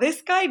 wow,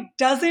 this guy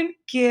doesn't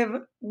give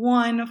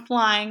one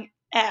flying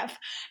F.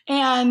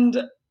 And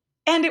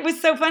it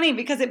was so funny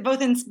because it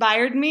both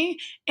inspired me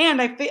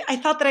and I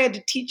thought that I had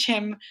to teach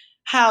him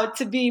how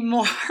to be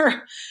more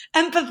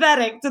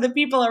empathetic to the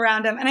people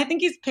around him. And I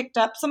think he's picked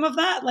up some of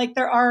that. Like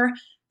there are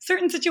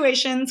certain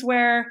situations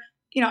where,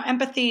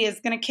 empathy is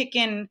going to kick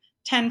in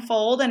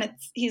tenfold and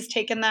he's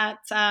taken that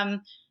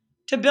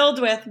to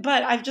build with.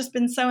 But I've just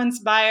been so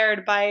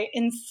inspired by,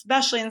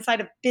 especially inside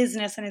of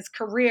business and his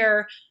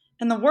career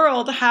in the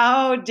world,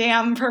 how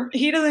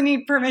he doesn't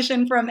need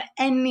permission from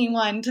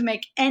anyone to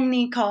make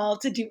any call,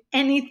 to do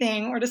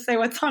anything, or to say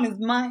what's on his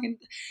mind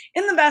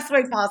in the best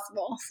way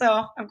possible.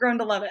 So I've grown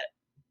to love it.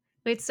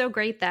 It's so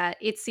great that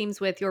it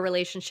seems with your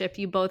relationship,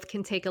 you both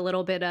can take a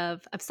little bit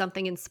of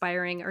something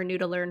inspiring or new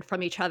to learn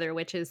from each other,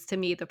 which is to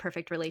me the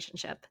perfect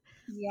relationship.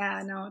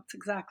 Yeah, no, it's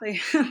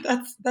exactly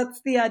that's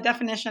the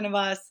definition of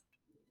us.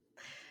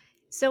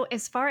 So,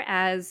 as far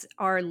as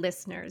our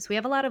listeners, we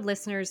have a lot of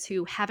listeners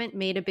who haven't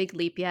made a big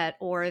leap yet,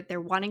 or they're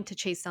wanting to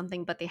chase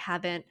something, but they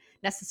haven't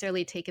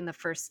necessarily taken the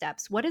first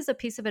steps. What is a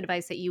piece of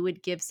advice that you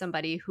would give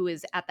somebody who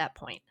is at that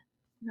point?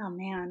 Oh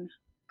man.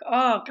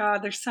 Oh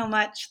God, there's so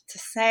much to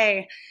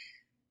say.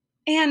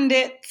 And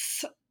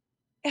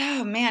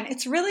oh man,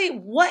 it's really,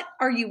 what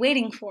are you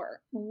waiting for?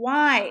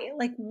 Why?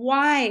 Like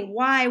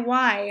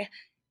why?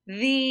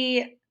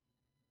 The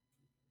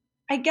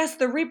I guess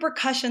the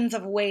repercussions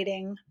of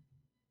waiting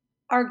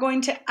are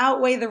going to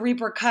outweigh the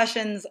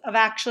repercussions of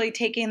actually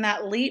taking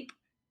that leap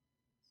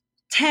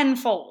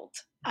tenfold.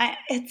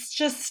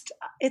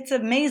 It's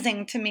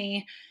amazing to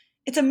me.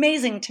 It's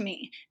amazing to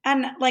me.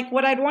 And like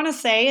what I'd want to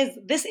say is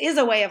this is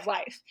a way of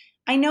life.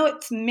 I know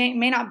it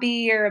may not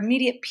be your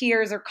immediate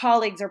peers or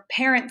colleagues or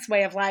parents'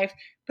 way of life,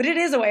 but it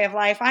is a way of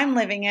life. I'm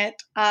living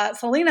it.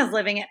 Selena's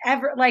living it.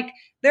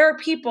 There are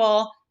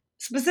people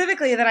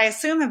specifically that I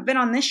assume have been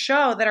on this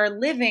show that are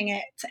living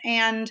it.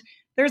 And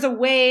there's a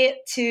way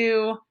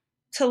to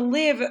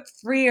live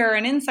freer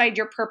and inside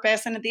your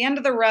purpose. And at the end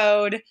of the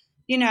road,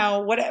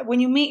 when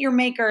you meet your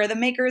maker, the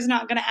maker is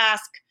not going to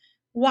ask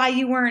why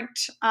you weren't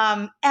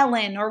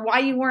Ellen or why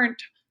you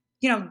weren't,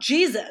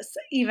 Jesus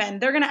even.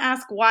 They're going to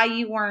ask why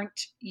you weren't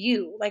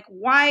you. Like,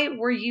 why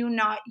were you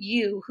not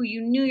you, who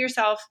you knew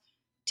yourself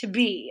to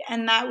be?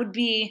 And that would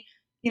be,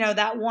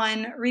 that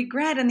one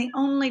regret. And the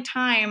only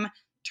time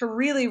to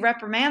really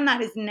reprimand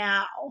that is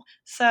now.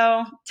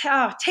 So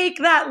take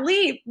that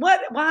leap. Why?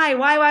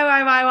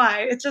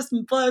 It just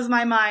blows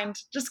my mind.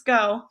 Just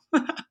go.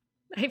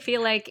 I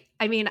feel like,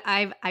 I mean,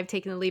 I've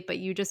taken the leap, but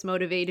you just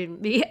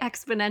motivated me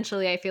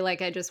exponentially. I feel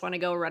like I just want to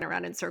go run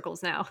around in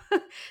circles now.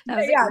 That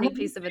was a Yeah, great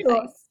piece of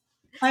advice.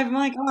 I'm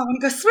like, oh, I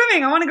want to go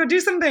swimming. I want to go do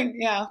something.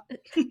 Yeah.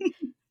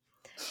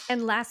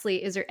 And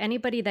lastly, is there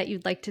anybody that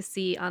you'd like to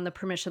see on the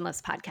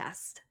Permissionless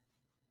podcast?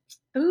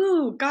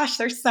 Ooh, gosh,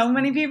 there's so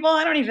many people.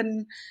 I don't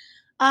even.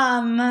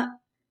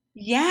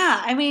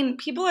 Yeah. I mean,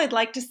 people I'd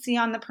like to see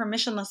on the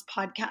Permissionless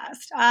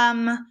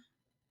podcast.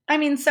 I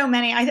mean, so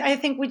many. I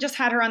think we just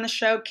had her on the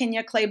show,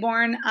 Kenya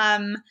Claiborne,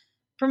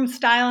 from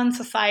Style and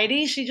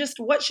Society.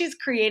 What she's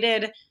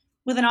created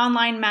with an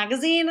online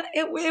magazine,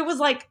 it was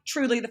like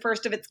truly the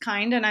first of its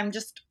kind. And I'm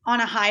just on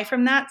a high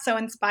from that, so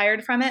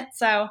inspired from it.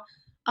 So,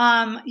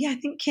 yeah, I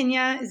think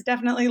Kenya is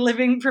definitely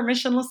living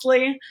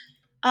permissionlessly,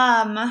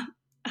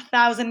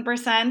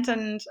 1,000%.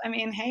 And I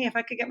mean, hey, if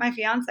I could get my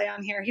fiance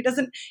on here, he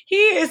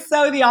is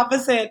so the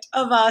opposite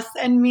of us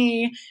and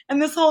me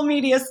and this whole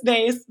media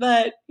space,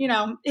 but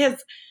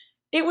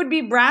it would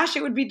be brash,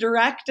 it would be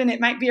direct, and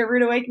it might be a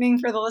rude awakening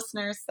for the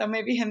listeners. So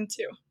maybe him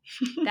too.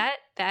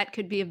 That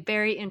could be a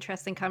very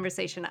interesting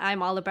conversation.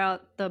 I'm all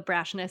about the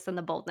brashness and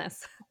the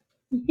boldness.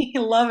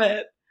 Love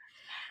it.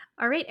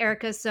 All right,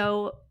 Erica.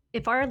 So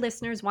if our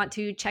listeners want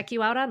to check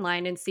you out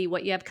online and see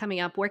what you have coming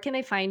up, where can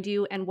they find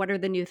you and what are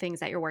the new things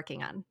that you're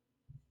working on?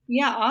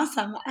 Yeah,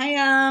 awesome.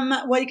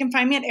 Well, you can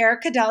find me at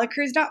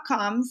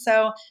ericadelacruz.com.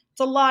 So it's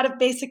a lot of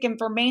basic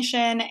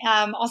information.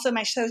 Also,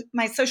 my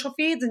social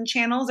feeds and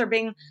channels are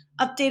being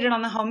updated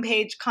on the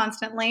homepage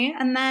constantly.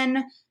 And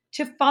then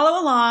to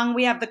follow along,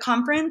 we have the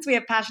conference. We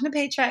have Passion to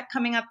Paycheck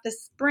coming up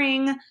this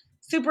spring.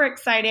 Super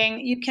exciting.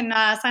 You can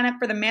sign up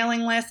for the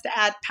mailing list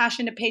at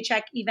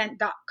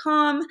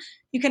passiontopaycheckevent.com.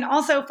 You can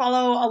also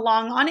follow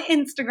along on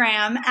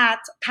Instagram at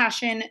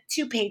Passion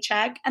to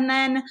Paycheck. And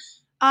then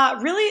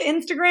really,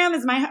 Instagram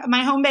is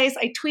my home base.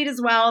 I tweet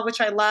as well,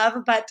 which I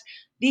love, but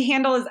the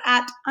handle is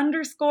at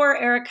 _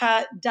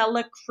 Erica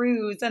Dela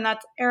Cruz, and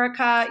that's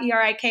Erica,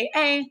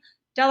 Erika,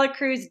 Dela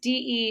Cruz,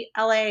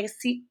 DELACRUZ.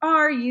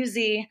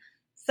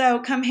 So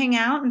come hang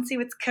out and see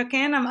what's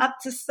cooking. I'm up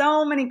to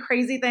so many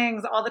crazy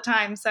things all the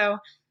time, so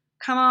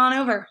come on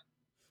over.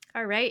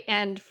 All right.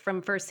 And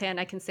from firsthand,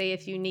 I can say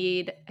if you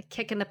need a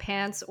kick in the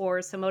pants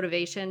or some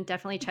motivation,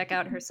 definitely check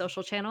out her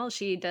social channel.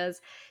 She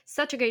does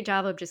such a great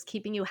job of just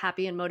keeping you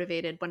happy and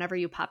motivated whenever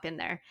you pop in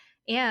there.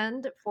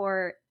 And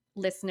for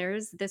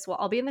listeners, this will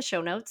all be in the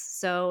show notes.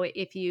 So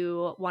if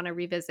you want to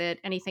revisit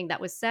anything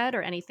that was said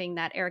or anything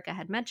that Erica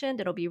had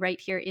mentioned, it'll be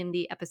right here in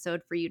the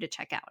episode for you to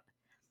check out.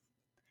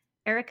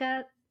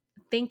 Erica,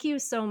 Thank you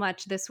so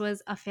much. This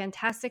was a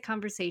fantastic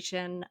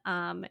conversation.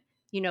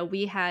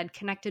 We had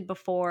connected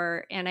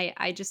before, and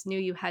I just knew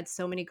you had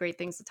so many great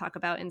things to talk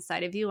about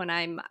inside of you, and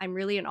I'm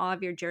really in awe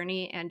of your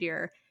journey and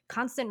your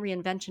constant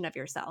reinvention of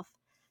yourself.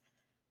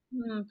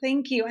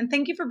 Thank you. And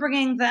thank you for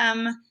bringing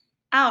them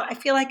out. I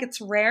feel like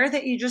it's rare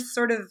that you just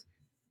sort of,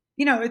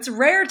 it's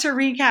rare to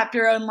recap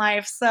your own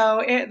life.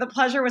 So the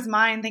pleasure was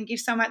mine. Thank you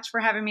so much for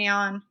having me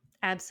on.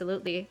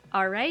 Absolutely.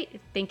 All right.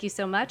 Thank you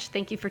so much.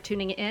 Thank you for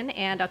tuning in,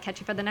 and I'll catch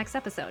you for the next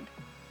episode.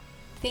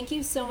 Thank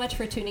you so much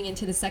for tuning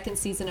into the second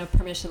season of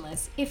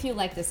Permissionless. If you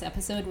like this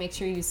episode, make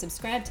sure you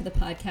subscribe to the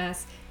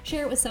podcast,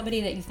 share it with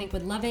somebody that you think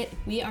would love it.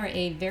 We are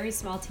a very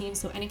small team,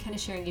 so any kind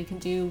of sharing you can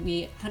do,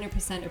 we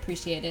 100%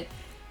 appreciate it.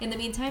 In the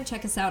meantime,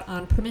 check us out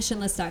on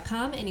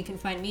permissionless.com, and you can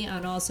find me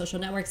on all social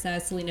networks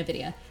as Selena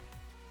Vidya.